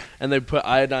appendix out, and they put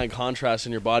iodine contrast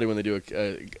in your body when they do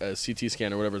a CT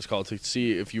scan or whatever it's called to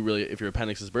see if your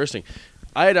appendix is bursting.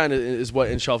 Iodine is what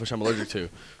in shellfish I'm allergic to.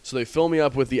 So they fill me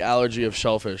up with the allergy of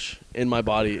shellfish in my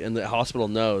body, and the hospital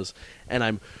knows, and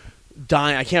I'm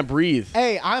dying. I can't breathe.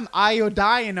 Hey, I'm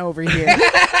iodine over here.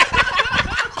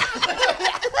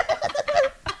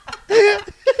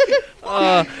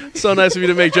 So nice of you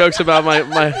to make jokes about my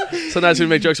so nice of you to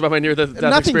make jokes about my near death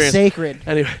Nothing's experience. sacred.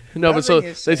 Anyway, no, but so Nothing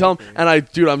is they tell him, sacred.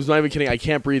 and I'm not even kidding. I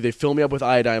can't breathe. They fill me up with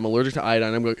iodine. I'm allergic to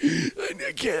iodine. I'm going,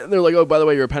 I can't. And they're like, oh, by the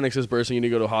way, your appendix is bursting. You need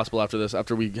to go to a hospital after this.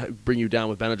 After we bring you down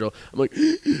with Benadryl. I'm like,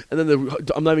 and then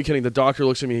I'm not even kidding. The doctor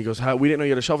looks at me. He goes, we didn't know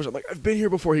you had a shellfish. I'm like, I've been here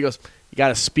before. He goes, you got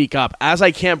to speak up. As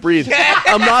I can't breathe,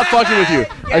 I'm not fucking with you.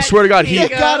 I swear to God, he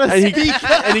gotta and he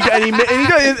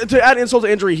to add insult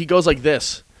to injury, he goes like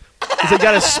this. He's like,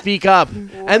 gotta speak up.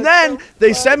 And then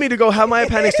they sent me to go have my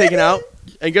appendix taken out.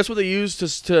 And guess what they used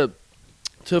to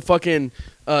fucking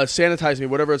sanitize me,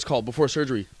 whatever it's called, before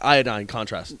surgery? Iodine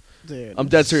contrast. Dude. I'm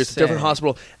dead serious. Different Sad.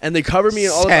 hospital. And they covered me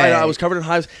in all this Sad. iodine. I was covered in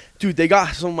hives. Dude, they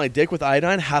got some of my dick with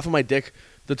iodine. Half of my dick,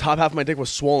 the top half of my dick was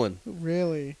swollen.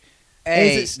 Really?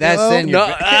 Hey, Is it that's still? then No,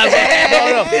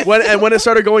 you're no. When it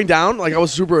started going down, like I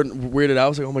was super weirded out. I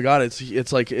was like, oh my god,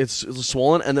 it's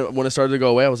swollen. And then when it started to go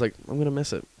away, I was like, I'm gonna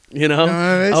miss it. You know,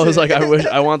 I was like,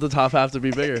 I want the top half to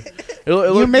be bigger.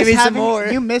 You miss me some having more.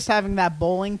 you miss having that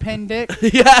bowling pin dick.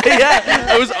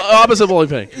 yeah. It was opposite bowling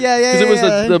pin. Yeah, yeah, Because it was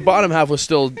yeah. the bottom half was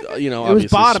still, It was obviously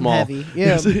bottom small. heavy.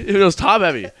 Yeah. It was top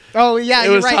heavy. Oh yeah, It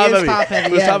you're was right. top It was heavy. top heavy.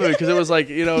 It was yeah. top heavy because it was like,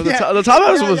 the Yeah. top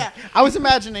half Yeah, was. yeah. I was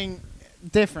imagining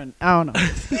different. I don't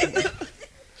know.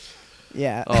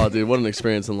 Yeah. Oh, dude, what an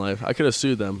experience in life. I could have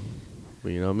sued them,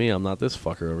 but you know me, I'm not this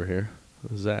fucker over here.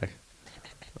 Zach,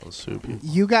 I'll sue people.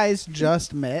 You guys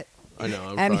just met, I know.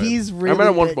 I'm and crying. he's really. I met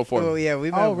him once big. before. Oh yeah,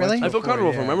 we. Oh, really? I feel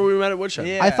comfortable for him. Remember we met at Woodshed?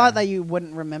 Yeah. I thought that you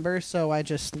wouldn't remember, so I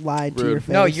just lied to Rude. your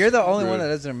face. No, you're the only Rude. one that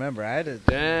doesn't remember. I had to.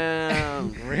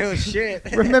 Damn. Real shit.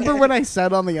 Remember when I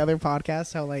said on the other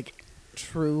podcast how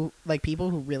people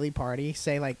who really party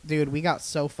say like, dude, we got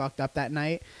so fucked up that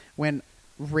night when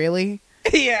really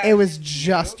Yeah. it was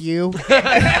just you. That's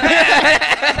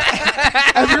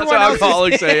what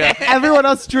alcoholics say, yeah. Everyone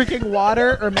else drinking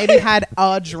water or maybe had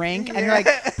a drink, and you're like,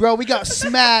 bro, we got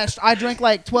smashed. I drank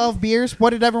like 12 beers.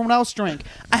 What did everyone else drink?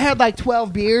 I had like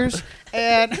 12 beers,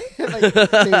 and like,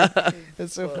 dude,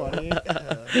 it's so funny.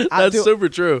 That's super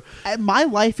true. My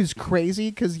life is crazy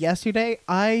because yesterday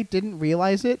I didn't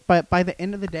realize it, but by the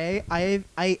end of the day, I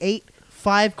ate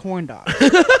 5 corn dogs.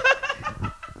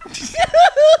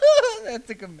 That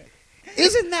took a minute.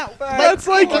 Isn't that That's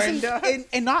like- listen,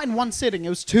 and not in one sitting? It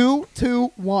was 2,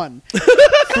 2, 1,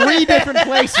 3 different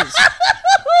places,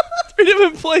 3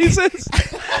 different places.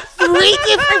 3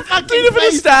 different fucking 3 different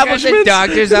places. establishments. The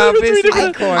doctor's office.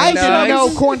 different- corn I didn't dogs. know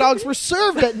corn dogs were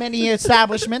served at many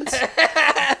establishments.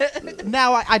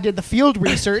 Now I did the field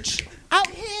research. Out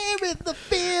here in the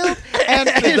field, and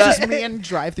it's just me in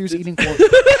drive-thrus eating corn.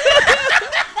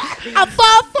 I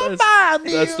fought for my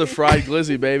meal. That's the fried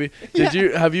glizzy, baby. Did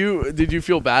you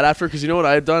feel bad after? Because you know what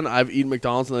I've done? I've eaten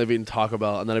McDonald's and then I've eaten Taco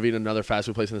Bell and then I've eaten another fast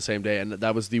food place in the same day, and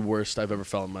that was the worst I've ever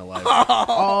felt in my life.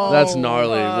 Oh, That's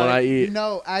gnarly. When I eat,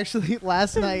 No, actually,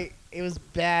 last night it was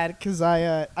bad because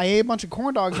I ate a bunch of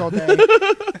corn dogs all day,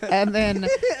 and then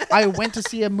I went to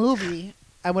see a movie.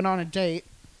 I went on a date,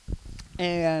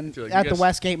 and You're like, at you the guys-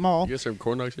 Westgate Mall. you guys serve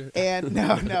corn dogs here? And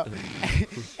no.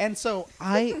 And so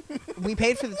we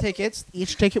paid for the tickets.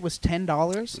 Each ticket was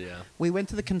 $10. Yeah. We went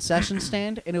to the concession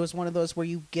stand, and it was one of those where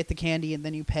you get the candy and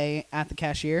then you pay at the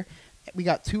cashier. We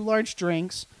got 2 large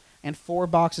drinks and 4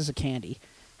 boxes of candy.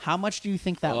 How much do you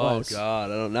think that was? Oh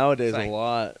God, I don't. Nowadays It's like a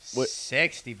lot. What?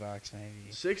 $60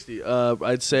 maybe. 60.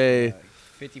 I'd say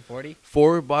 50, 40.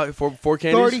 four candies.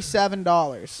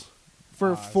 $37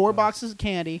 for that's 4 close. boxes of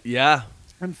candy Yeah,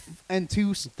 and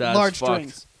 2 That's large fucked.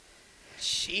 drinks.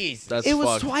 Jesus. that's It was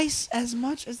fucked. twice as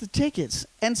much as the tickets,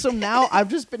 and so now I've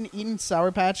just been eating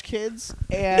Sour Patch Kids,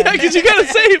 and Yeah, because you gotta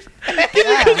save. Yeah.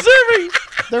 You're conserving.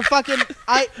 they're fucking.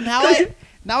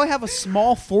 Now I have a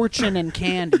small fortune in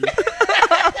candy,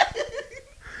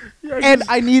 and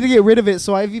I need to get rid of it.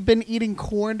 So I've been eating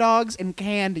corn dogs and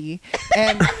candy,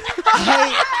 and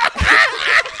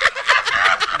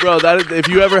Bro, if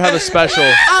you ever have a special,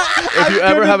 if you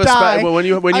ever have a special, when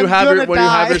you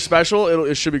have your special,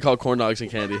 it should be called corn dogs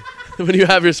and candy. When you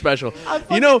have your special,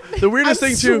 you know the weirdest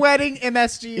thing too. Sweating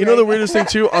MSG. You know the weirdest thing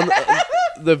too on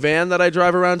the van that I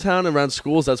drive around town and around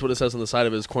schools. That's what it says on the side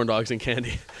of it is corn dogs and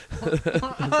candy.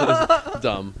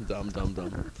 Dumb.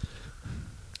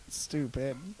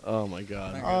 Stupid. Oh my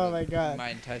god. Oh my god.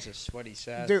 Mine touch a sweaty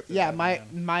sass. Dude, yeah,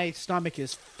 my stomach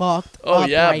is fucked. Oh up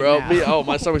yeah, right bro. now.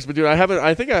 My stomach's been doing.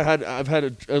 I've had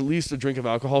at least a drink of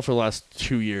alcohol for the last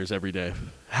 2 years every day.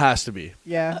 Has to be.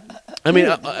 Yeah. I mean,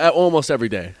 almost every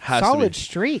day. Has Solid to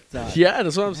streak, though. be. Yeah,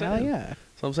 that's what I'm Hell saying. yeah.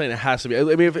 So I'm saying it has to be. I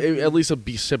mean, at least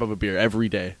a sip of a beer every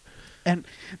day. And,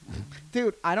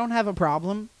 dude, I don't have a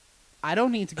problem. I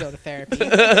don't need to go to therapy.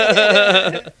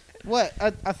 What?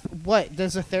 What?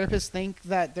 Does a therapist think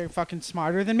that they're fucking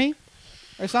smarter than me?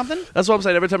 Or something? That's what I'm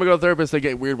saying. Every time I go to a therapist, they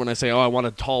get weird when I say, "Oh, I want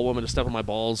a tall woman to step on my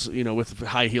balls," with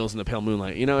high heels in the pale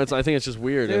moonlight. I think it's just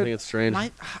weird. Dude, I think it's strange. I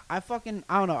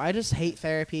don't know. I just hate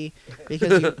therapy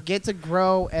because you get to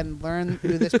grow and learn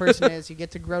who this person is. You get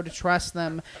to grow to trust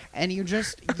them, and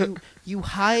you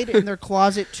hide in their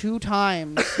closet 2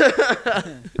 times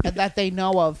that they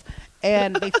know of,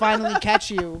 and they finally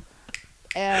catch you.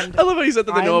 And I love how you said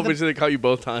that they I'm know of, the- but they caught you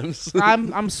both times.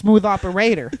 I'm smooth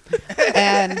operator,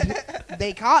 and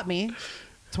they caught me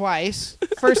twice.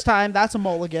 First time, that's a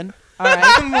mulligan. All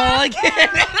right. Mulligan.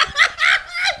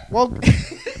 Well,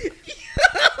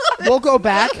 we'll go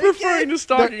back. Referring to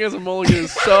stalking as a mulligan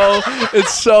is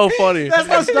it's so funny. That's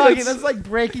not stalking. That's like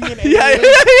breaking it. Yeah.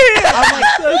 I'm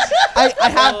like, I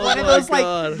have one of those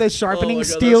like the sharpening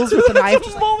steels with the knife.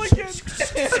 Just mulligan.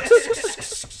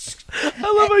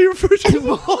 I love how you refer to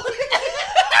mulligan.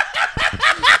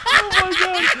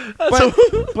 Oh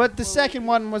my god. But the second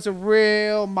one was a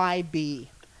real my bee.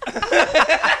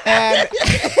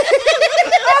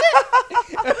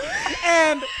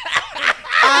 and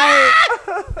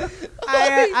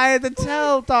I had to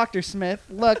tell Dr. Smith,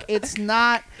 look, it's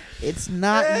not you.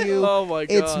 Oh my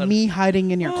god. It's me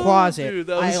hiding in your closet. Dude,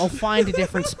 that was- I'll find a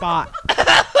different spot.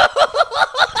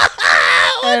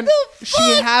 And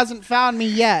she hasn't found me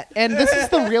yet. And this is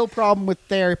the real problem with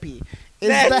therapy. Is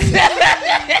that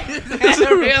That's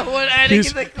a real one.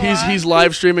 He's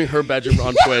live streaming her bedroom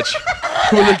on Twitch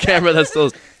with a camera that's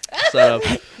still set up.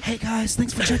 hey guys,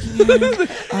 thanks for checking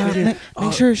in.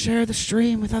 Make sure to share the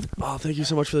stream with other. Oh, thank you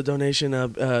so much for the donation.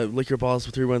 Lick your balls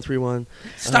with 3131.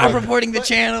 Stop reporting the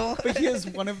channel. But he has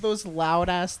one of those loud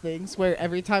ass things where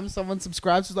every time someone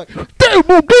subscribes, he's like,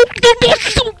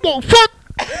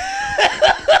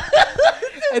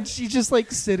 and she's just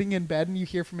like sitting in bed, and you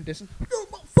hear from a distance.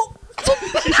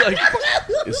 She's like,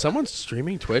 is someone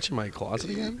streaming Twitch in my closet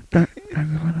again?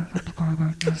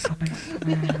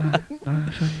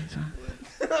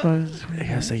 Hey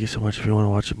guys, thank you so much. If you want to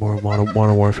watch more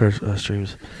Modern Warfare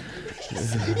streams,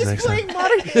 next time. In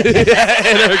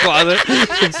her closet.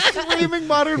 Streaming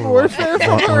Modern Warfare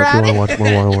from If you her want attic. to watch more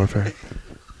Modern Warfare.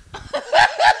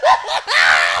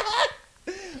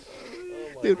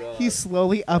 Dude, he's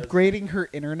slowly upgrading her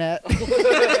internet.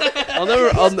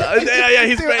 Yeah,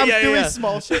 he's Dude, great. I'm Yeah, doing yeah.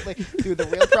 small shit. Like, dude, the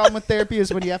real problem with therapy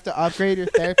is when you have to upgrade your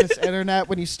therapist's internet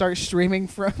when you start streaming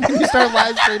when you start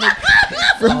live streaming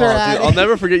from their Dude, attic. I'll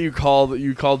never forget you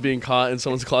called being caught in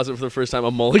someone's closet for the first time a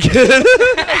mulligan.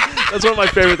 That's one of my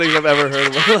favorite things I've ever heard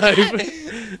in my life.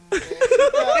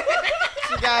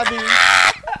 She got me.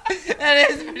 That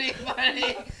is pretty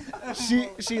funny.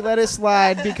 She let it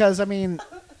slide because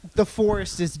the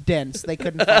forest is dense. They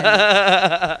couldn't find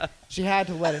it. She had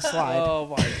to let it slide.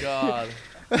 Oh my god.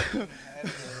 Holy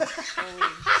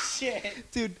shit.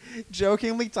 Dude,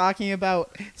 jokingly talking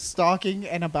about stalking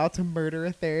and about to murder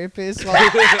a therapist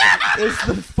like, is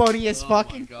the funniest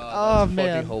fucking. God, Oh that's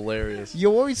man, fucking hilarious. you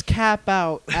always cap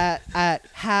out at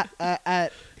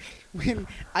when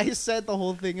I said the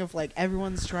whole thing of like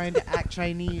everyone's trying to act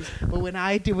Chinese, but when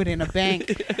I do it in a bank,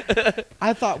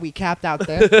 I thought we capped out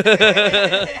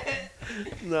there.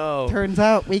 No. Turns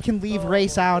out we can leave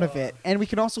race out of it, and we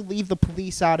can also leave the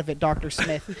police out of it, Dr.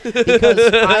 Smith,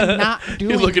 because I'm not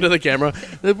doing. You're looking at the camera.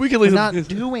 We can leave. not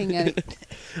doing any.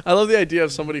 I love the idea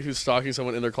of somebody who's stalking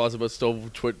someone in their closet, but still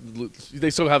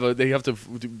they have to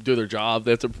do their job.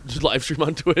 They have to live stream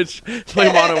on Twitch,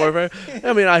 play Modern Warfare.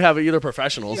 I mean, I have either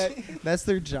professionals. That's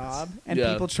their job, and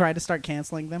Yeah. people try to start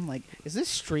canceling them. Like, is this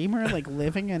streamer like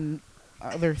living in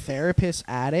their therapist's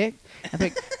attic? I'm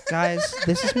like, guys,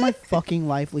 this is my fucking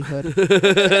livelihood,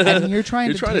 and you're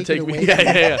trying to take it away. me.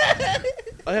 Yeah.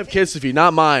 I have kids to feed,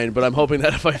 not mine, but I'm hoping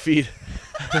that if I feed,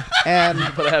 And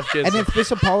but I have kids. and if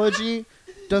this apology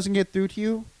doesn't get through to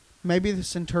you, maybe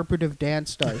this interpretive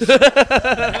dance does.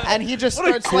 And he just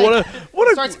starts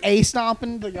starts a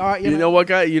stomping the yard. You know what,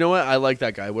 guy? You know what? I like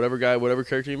that guy. Whatever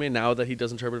character you made. Now that he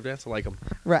does interpretive dance, I like him.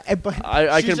 Right, but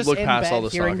I she's can just look in past bed all the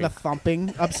hearing stalking. the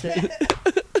thumping upstairs.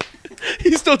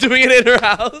 He's still doing it in her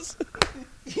house.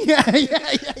 yeah.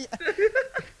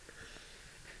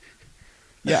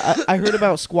 Yeah, I heard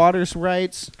about squatters'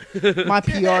 rights. My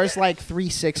PR's like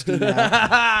 360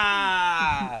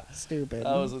 now. Stupid.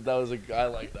 I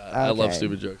like that. I love Okay.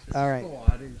 stupid jokes. All right.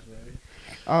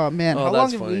 Oh man, Oh, how that's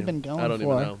long have funny. we been going I don't for?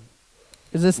 even know.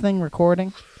 Is this thing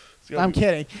recording? It's gotta I'm be-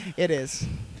 kidding. It is.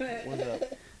 What's up?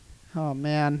 Oh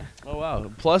man. Oh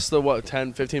wow! Plus the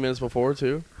 10, 15 minutes before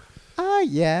too.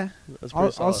 Yeah. That's pretty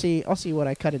I'll solid. see what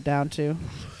I cut it down to.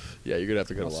 Yeah, you're gonna have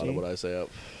to cut We'll a lot see. of what I say up.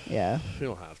 Yeah. You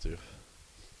don't have to.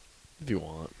 If you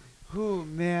want. Oh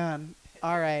man.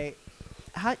 All right.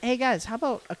 Hey guys, how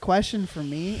about a question for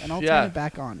me, and I'll Yeah. turn it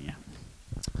back on you.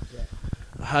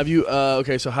 Have you?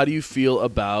 Okay. So how do you feel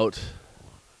about?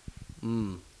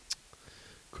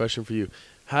 Question for you.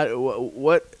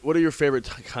 What are your favorite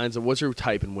kinds of? What's your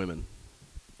type in women?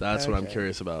 That's what I'm Okay.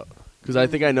 curious about. Because I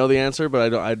think I know the answer,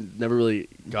 but I never really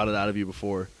got it out of you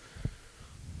before.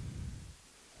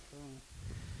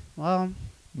 Well,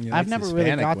 You I've like never really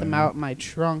Hispanic got them women. out in my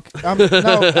trunk. Yeah.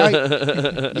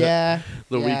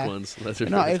 The Yeah. weak ones. That's your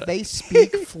No, favorite if type. they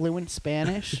speak fluent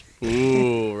Spanish,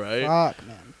 Ooh, right? fuck,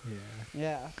 man. Yeah.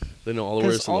 Yeah. They know all the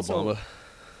words 'Cause to also- Obama.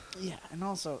 Yeah, and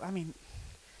also, I mean,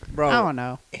 Bro, I don't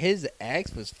know. his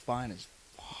ex was fine as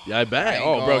Yeah, I bet. I ain't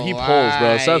Oh, bro, he gonna pulls, bro.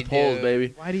 lie, Seth pulls, dude.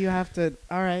 baby. Why do you have to?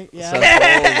 All right, yeah.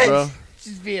 Seth pulls, bro.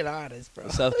 She's being honest, bro.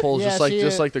 Seth pulls Yeah, just like she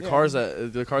is, the yeah. cars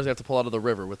that they have to pull out of the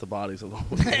river with the bodies of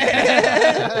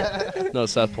the. No,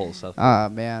 Seth pulls. Seth. Oh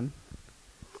man.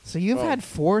 So you've Oh. had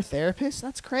 4 therapists?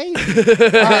 That's crazy.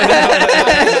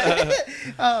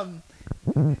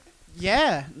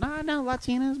 Yeah, no,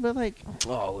 Latinas, but like,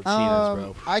 Oh, Latinas,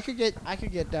 bro. I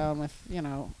could get down with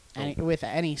with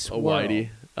any Oh, swirl. Whitey.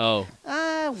 Oh,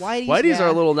 Whiteys. Whiteys yeah. are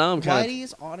a little now. I'm kind of.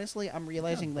 Whiteys, honestly, I'm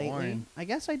realizing lately. boring. I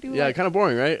guess I do. Yeah, like, kind of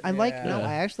boring, right? I like Yeah.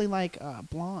 I actually like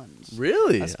blondes.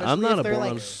 Really? Especially I'm not if a they're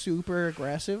blonde. like super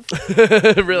aggressive.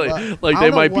 Really? But Like I they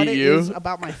don't know might what beat it you. is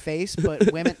about my face, but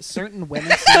certain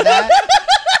women see that.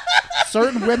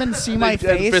 Certain women see my And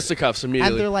face, fisticuffs and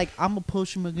immediately. they're like, "I'm gonna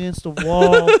push him against the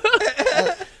wall."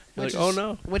 You're Which like, oh is-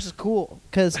 no. Which is cool,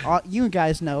 because you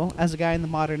guys know, as a guy in the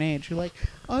modern age, you're like,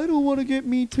 I don't want to get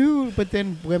me too, but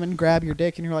then women grab your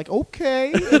dick, and you're like,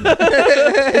 okay.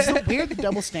 It's the weird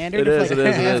double standard. It of is, like, it is, I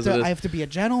it have is, to, it is. I have to be a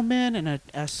gentleman and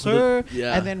a sir,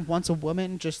 yeah. and then once a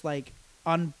woman just like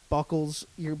unbuckles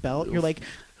your belt, you're like,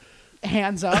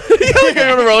 hands up,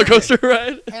 You're on a roller coaster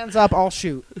ride. hands up, I'll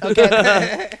shoot.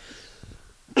 Okay.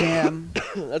 Damn.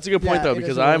 That's a good point Yeah, though, it is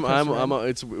because a roller coaster I'm ride.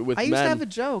 it's with I used men. to have a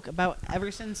joke about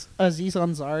ever since Aziz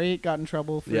Ansari got in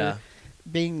trouble for Yeah.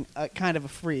 being kind of a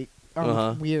freak, or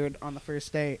Uh-huh. weird on the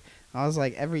first date. I was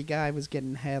like, every guy was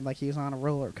getting head like he was on a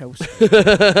roller coaster.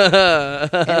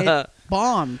 And it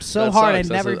bombed so That hard,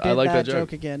 sucks. I never I did like that that joke.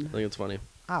 joke again. I think it's funny.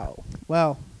 Oh,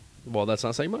 well, Well, that's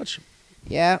not saying much.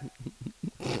 yeah.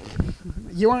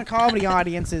 You want comedy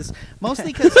audiences,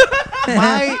 mostly because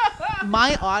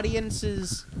my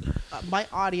audiences, my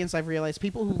audience, I've realized,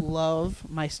 people who love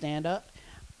my stand-up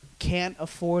can't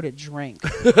afford a drink.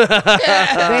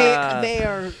 they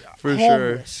are For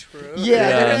homeless. True. Yeah, Yeah.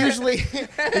 they're usually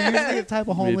the type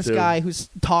of homeless too. guy who's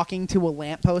talking to a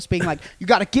lamppost, being like, "You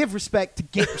got to give respect to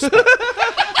get respect."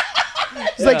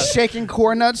 He's like shaking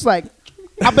corn nuts, like,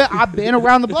 "I've been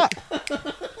around the block.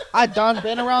 I done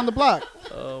been around the block.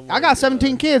 Oh I got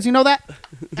 17 kids. You know that?"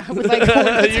 With like corn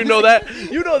nuts. You know that?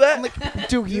 You know that? I'm like,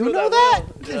 do you know know that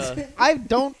that? well. Yeah. I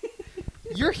don't.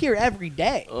 You're here every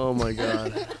day. Oh my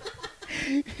god.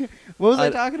 What was I I-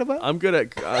 talking about? I'm good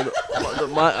at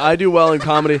I do well in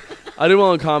comedy. I do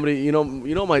well in comedy. You know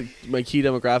my key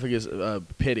demographic is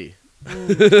pity.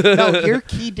 No, your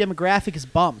key demographic is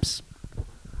bumps.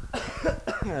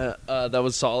 That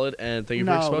was solid, and thank you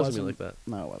No, for it exposing me wasn't. like that.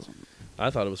 No, it wasn't. I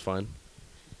thought it was fine.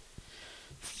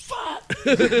 Fuck.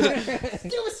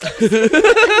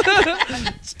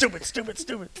 Stupid.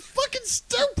 Fucking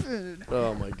stupid.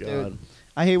 Oh my god. Dude.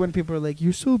 I hate when people are like,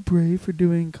 "You're so brave for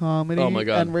doing comedy." Oh my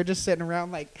God. And we're just sitting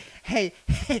around like, "Hey,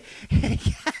 No,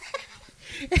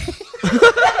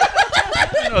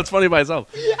 it's funny by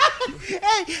itself.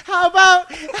 hey, how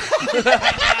about?"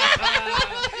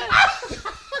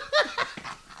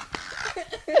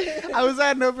 I was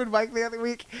at an open mic the other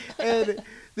week, and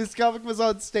this comic was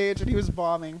on stage, and he was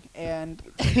bombing, and,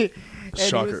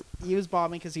 Shocker. he was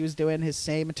bombing because he was doing his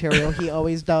same material he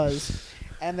always does,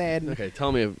 and then Okay,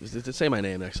 tell me. Say my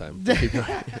name next time. We keep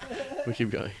going. We keep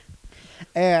going.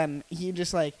 and he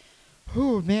just like,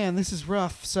 "Oh man, this is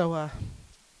rough. So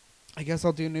I guess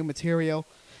I'll do new material."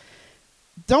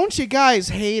 Don't you guys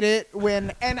hate it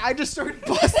when? And I just started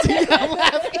busting out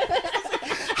laughing.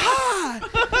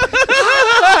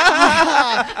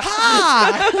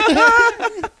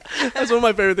 That's one of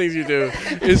my favorite things you do.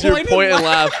 Is your Point and point and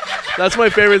laugh. That's my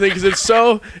favorite thing because it's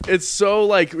so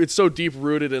deep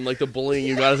rooted in like the bullying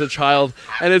you got as a child,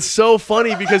 and it's so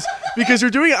funny because you're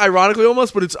doing it ironically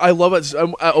almost, but I love it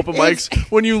at open mics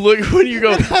when you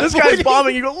go, this guy's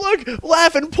bombing, you go, look,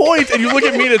 laugh and point, and you look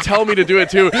at me to tell me to do it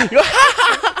too. You go,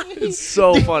 it's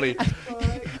so funny.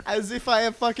 As if I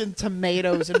have fucking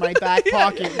tomatoes in my back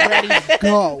pocket ready to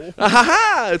go.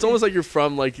 It's almost like you're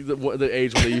from like the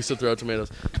age when they used to throw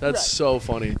tomatoes. That's Right. so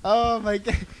funny. Oh my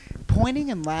god. Pointing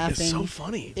and laughing. It's so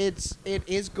funny. It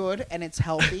is good and it's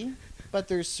healthy, but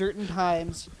there's certain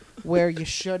times where you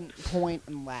shouldn't point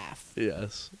and laugh,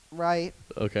 Yes. right?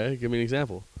 Okay. Give me an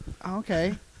example.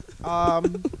 Okay.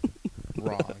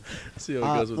 Wrong. See how it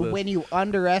goes with this. When you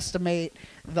underestimate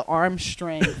the arm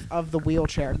strength of the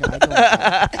wheelchair guy. Going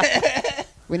by.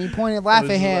 When you point and laugh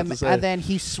was at just about him, to say. and then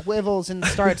he swivels and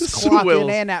starts clocking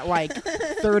Swivels. in at like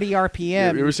 30 You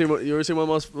RPM. ever seen one of those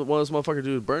motherfuckers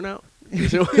do burnout? You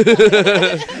seen one of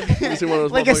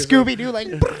those Like a motherfuckers do- Scooby Doo, like.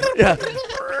 Yeah.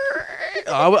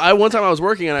 I one time I was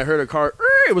working and I heard a car.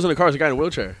 It wasn't a car. It was a guy in a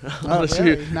wheelchair. On Oh, the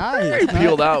street. really? Nice. He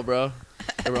peeled out, bro.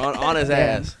 They were on his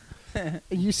Damn. ass.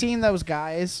 You seen those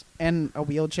guys in a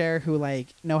wheelchair who like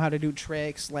know how to do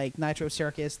tricks like Nitro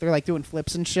Circus? They're like doing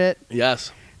flips and shit.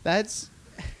 Yes. That's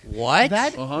What?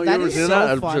 that. Uh-huh. You that ever is seen so that?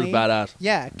 I'm sure funny. it's badass.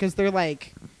 Yeah, because they're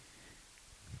like.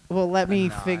 Well, let me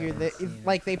No, I figure haven't that. seen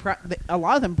Like a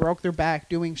lot of them broke their back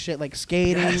doing shit like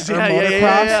skating or Yeah,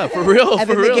 motocross. yeah, for real, And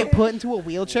for then real. they get put into a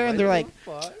wheelchair and they're like,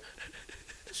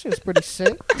 "This shit's pretty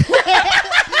sick."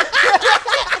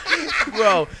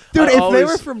 Bro, Dude, I if they always-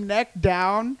 were from neck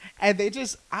down and they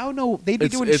just, I don't know, they'd be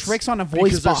doing it's tricks on a voice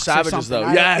because they're box savages, or something. though.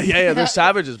 I Yeah, don't- yeah, they're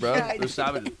savages, bro. Yeah, They're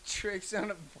savages. Tricks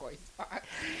on a voice box.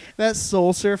 That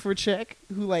Soul Surfer chick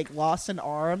who like lost an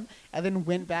arm and then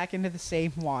went back into the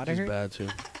same She's water. bad too.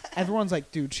 Everyone's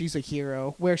like, dude, she's a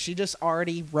hero. Where she just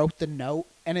already wrote the note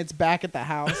and it's back at the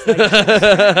house.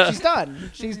 Like, she's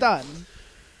done. She's done.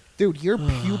 Dude, your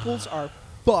pupils are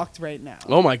fucked right now.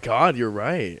 Oh my God, you're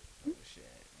right. Oh shit.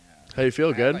 Yeah. How you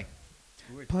feel? Good. Like,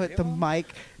 2 or 3 Put of the them? mic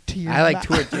to your I like mouth.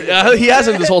 2 or 3. Yeah, he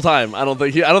hasn't this whole time. I don't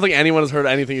think anyone has heard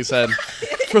anything he said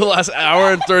for the last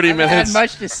hour and 30 I haven't minutes. had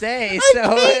much to say,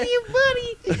 so. Thank you,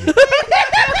 buddy.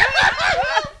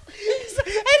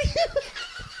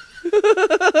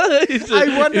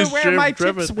 I wonder He's where my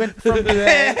tripping. tips went from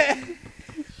today.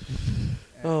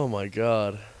 Oh my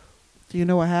God. Do you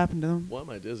know what happened to him? Why am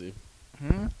I dizzy?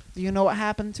 Hmm? Do you know what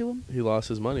happened to him? He lost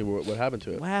his money. What happened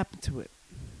to it? What happened to it?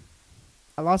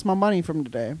 I lost my money from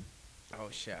today. Oh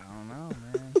shit, I don't know,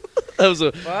 man. That was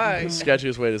the Why?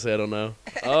 sketchiest way to say I don't know.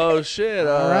 Oh shit.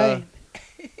 All right.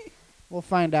 We'll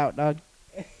find out, dog.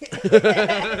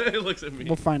 He looks at me.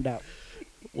 We'll find out.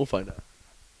 We'll find out.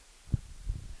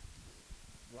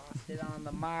 Lost it on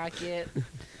the market.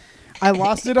 I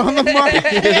lost it on the market.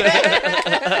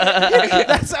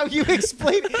 That's how you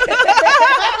explain it.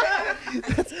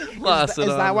 Lost it Is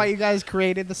on that why you guys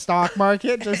created the stock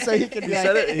market? Just so you can He be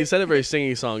said like, it. He said a very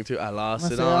singy song too. I lost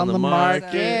Lost it on the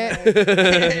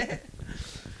market.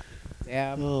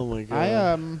 Yeah. Oh my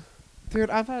God. Dude,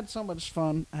 I've had so much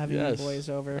fun having Yes. you boys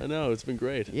over. I know it's been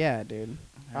great. Yeah, dude.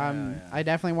 Yeah. I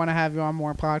definitely want to have you on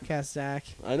more podcasts, Zach.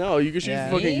 I know you should Yeah.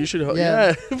 fucking you should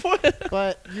Yeah. yeah. What?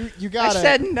 But you I gotta.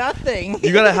 said nothing.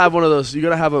 You gotta have one of those. You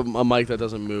gotta have a mic that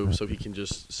doesn't move, so he can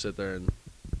just sit there and,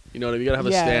 you know what I mean. You gotta have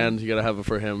a Yeah. stand. You gotta have it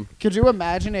for him. Could you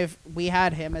imagine if we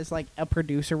had him as like a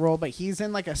producer role, but he's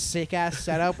in like a sick ass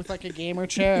setup with like a gamer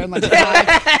chair and like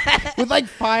with like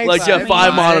five, Like yeah, seven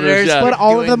 5 monitors. Yeah. but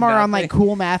all of Doing them are on like nothing.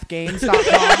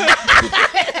 coolmathgames.com.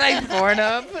 Like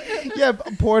Pornhub. Yeah,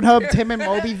 Pornhub, Tim and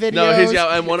Moby videos. No, he's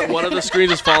yeah, and one of the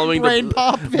screens is following Brain the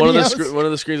pop one of the videos. one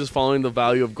of the screens is following the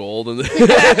value of gold in the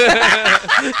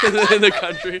in the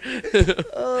country.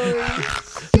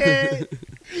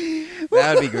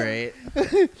 That would be great.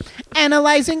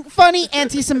 Analyzing funny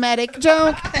anti-Semitic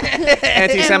joke.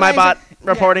 Anti-Semibot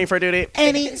reporting for duty.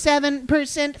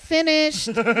 87% finished.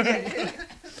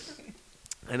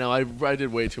 I know I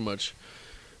did way too much.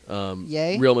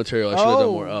 Yay? Real material. I should have done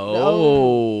more. Oh.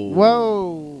 Oh.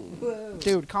 Whoa.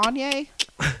 Dude, Kanye?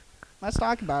 Let's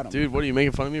talk about him. Dude, what are you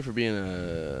making fun of me for being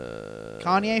a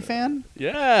Kanye fan?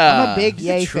 Yeah. I'm a big he's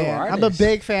a Ye true fan. I'm a artist.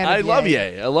 big fan of I love Ye.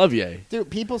 Ye. I love Ye. Dude,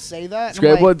 people say that. It's and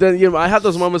I'm great. like, But then I have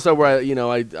those moments though where I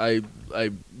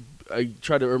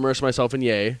try to immerse myself in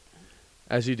Ye,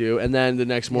 as you do, and then the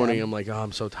next morning Yeah. I'm like, oh,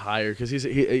 I'm so tired because Ye is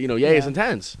Yeah.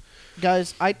 intense.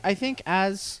 guys, I think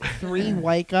as 3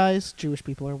 white guys, Jewish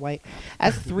people are white,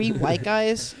 as 3 white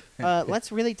guys,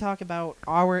 let's really talk about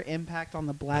our impact on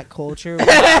the black culture.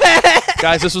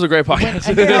 Guys, this was a great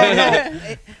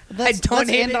podcast. Let's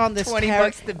donated end on this 20 ter-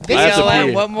 bucks to This I have to BLM.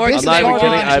 pee. What more This I'm is not even hard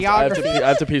kidding. on I have geography. to pee. I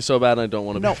have to pee so bad, and I don't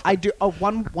want to. No, I do.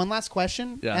 One last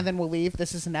question, Yeah. and then we'll leave.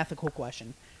 This is an ethical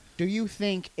question. Do you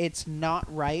think it's not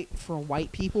right for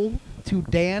white people to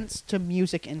dance to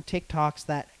music and TikToks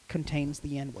that contains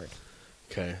the N-word?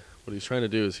 Okay. What he's trying to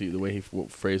do is the way he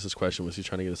phrased this question was he's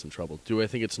trying to get us in trouble. Do I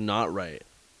think it's not right?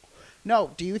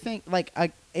 No. Do you think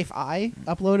if I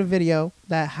upload a video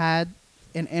that had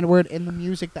an N-word in the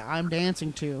music that I'm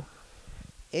dancing to,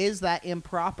 is that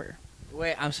improper?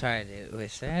 Wait, I'm sorry, dude.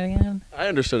 Wait, say that again? I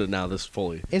understood it now. This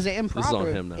fully. Is it improper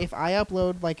him now. if I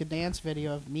upload like a dance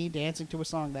video of me dancing to a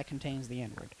song that contains the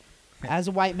N-word? As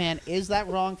a white man, is that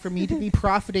wrong for me to be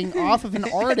profiting off of an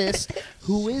artist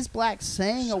who is black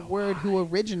saying a word who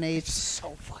originates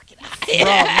So fucking from...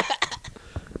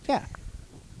 Yeah.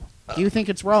 Do you think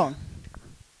it's wrong?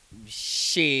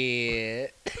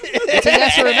 Shit. It's a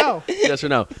yes or a no. Yes or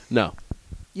no? No.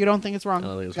 You don't think it's wrong? I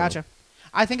don't think it's gotcha. wrong.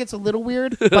 I think it's a little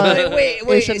weird, but wait.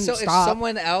 it shouldn't So stop. if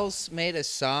someone else made a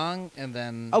song and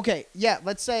then Okay, yeah,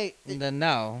 let's say then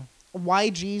no.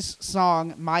 YG's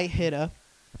song might hit a,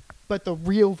 but the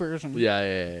real version,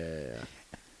 Yeah.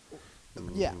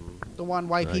 yeah, the one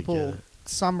white I people get it.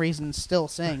 some reason still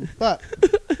sing. But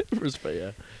Respect,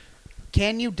 yeah.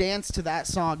 can you dance to that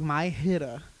song, My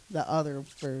Hitta, the other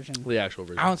version? The actual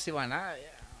version. I don't see why not.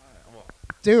 Yeah. Well,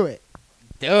 Do it.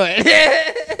 do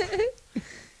it.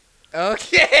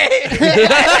 Okay.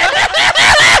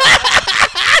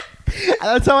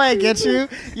 That's how I get you.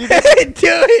 You do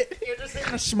it. You're just in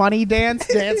a shmoney dance,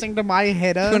 dancing to My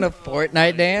Hitta. Doing a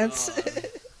Fortnite dance.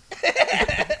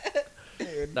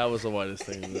 That was the whitest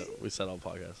thing that we said on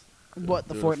podcast. What,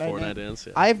 the Doing a Fortnite dance?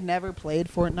 Yeah. I've never played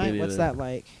Fortnite. Me What's neither. that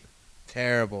like?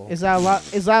 Terrible. Is that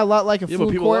a lot like a Yeah, but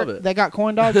food people court? love it. They got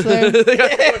corn dogs there. they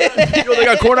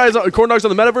got corn dogs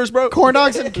on the metaverse, bro. Corn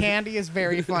dogs and candy is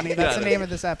very funny. That's Yeah. the name of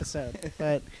this episode.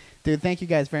 But dude, thank you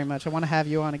guys very much. I want to have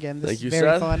you on again. This Thank is you, very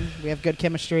Seth. fun. We have good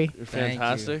chemistry. You're Thank you.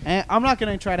 fantastic. And I'm not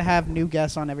gonna try to have new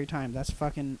guests on every time. That's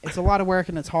fucking. It's a lot of work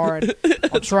and it's hard.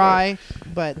 I'll try,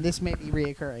 but this may be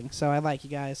reoccurring. So I like you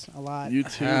guys a lot. You too.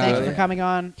 Thank you brother. for coming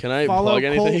on. Can I Follow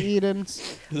plug Cole anything?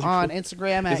 Edens on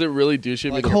Instagram Is at it really douchey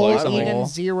of me Like to Cole plug something? Eden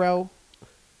 0.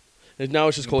 Now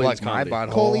it's just Cole Plug Eden's my comedy.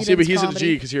 butthole. Cole See, but Eden's he's a comedy.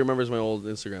 G because he remembers my old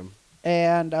Instagram.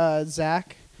 And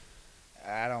Zach.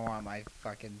 I don't want my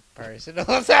fucking personals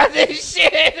on this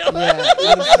shit. Yeah.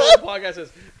 podcast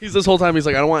is he's this whole time he's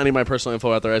like I don't want any of my personal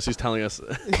info out there as he's telling us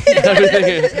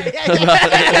everything about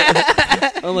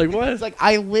it. I'm like what? It's like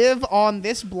I live on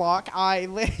this block. I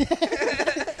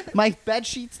live. My bed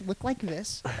sheets look like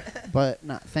this. But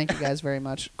no, thank you guys very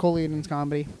much. Cole Eden's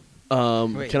comedy.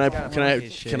 Wait, Can I he's got can one I of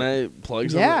his can shit. I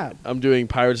plug something? Yeah. I'm doing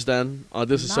Pirates Den.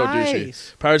 This is so douchey.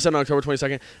 Nice. Pirates Den on October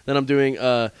 22nd. Then I'm doing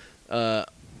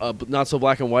Not So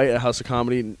Black and White at House of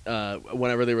Comedy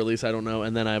whenever they release. I don't know.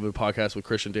 And then I have a podcast with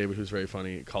Christian David who's very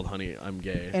funny called Honey I'm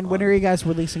Gay. And when are you guys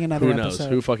releasing another Who knows? episode?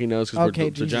 Who fucking knows? Because Okay, we're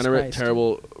Jesus degenerate, Christ.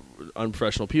 terrible,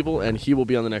 unprofessional people, and he will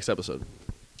be on the next episode.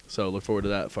 So look forward to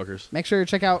that, fuckers. Make sure to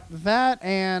check out that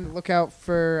and look out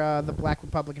for the Black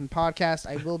Republican podcast.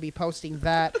 I will be posting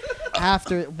that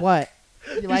after what?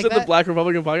 You like said that? the Black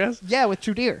Republican podcast? Yeah, with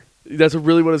True Deer. That's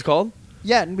really what it's called?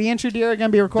 Yeah, and me and True Deer are gonna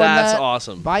be recording That's that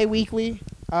awesome. bi-weekly.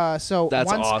 So That's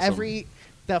once awesome. every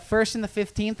the 1st and the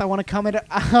 15th, I want to come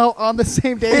out on the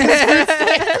same day.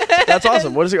 As That's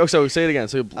awesome. What is it? Oh, so say it again.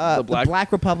 So the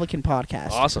Black Republican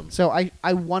podcast. Awesome. So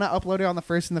I want to upload it on the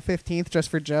 1st and the 15th just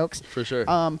for jokes. For sure.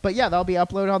 But yeah, that'll be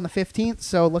uploaded on the 15th.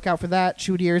 So look out for that.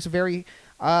 True Deer is a very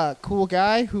cool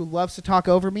guy who loves to talk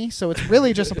over me. So it's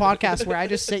really just a podcast where I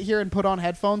just sit here and put on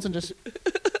headphones and just.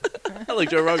 I like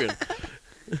Joe Rogan.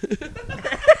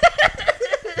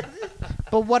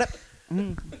 But what?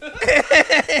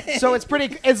 So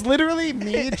it's literally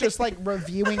me just like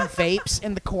reviewing vapes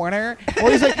in the corner. Or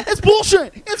he's like, it's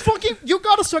bullshit. It's fucking. You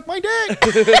gotta suck my dick.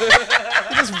 He's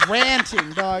just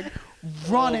ranting, dog,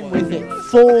 running with it,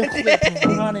 full clip,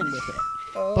 running with it.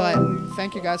 But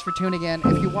thank you guys for tuning in.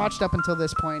 If you watched up until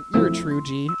this point, you're a true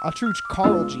G, a true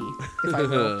Carl G, if I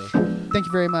will. Thank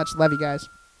you very much. Love you guys.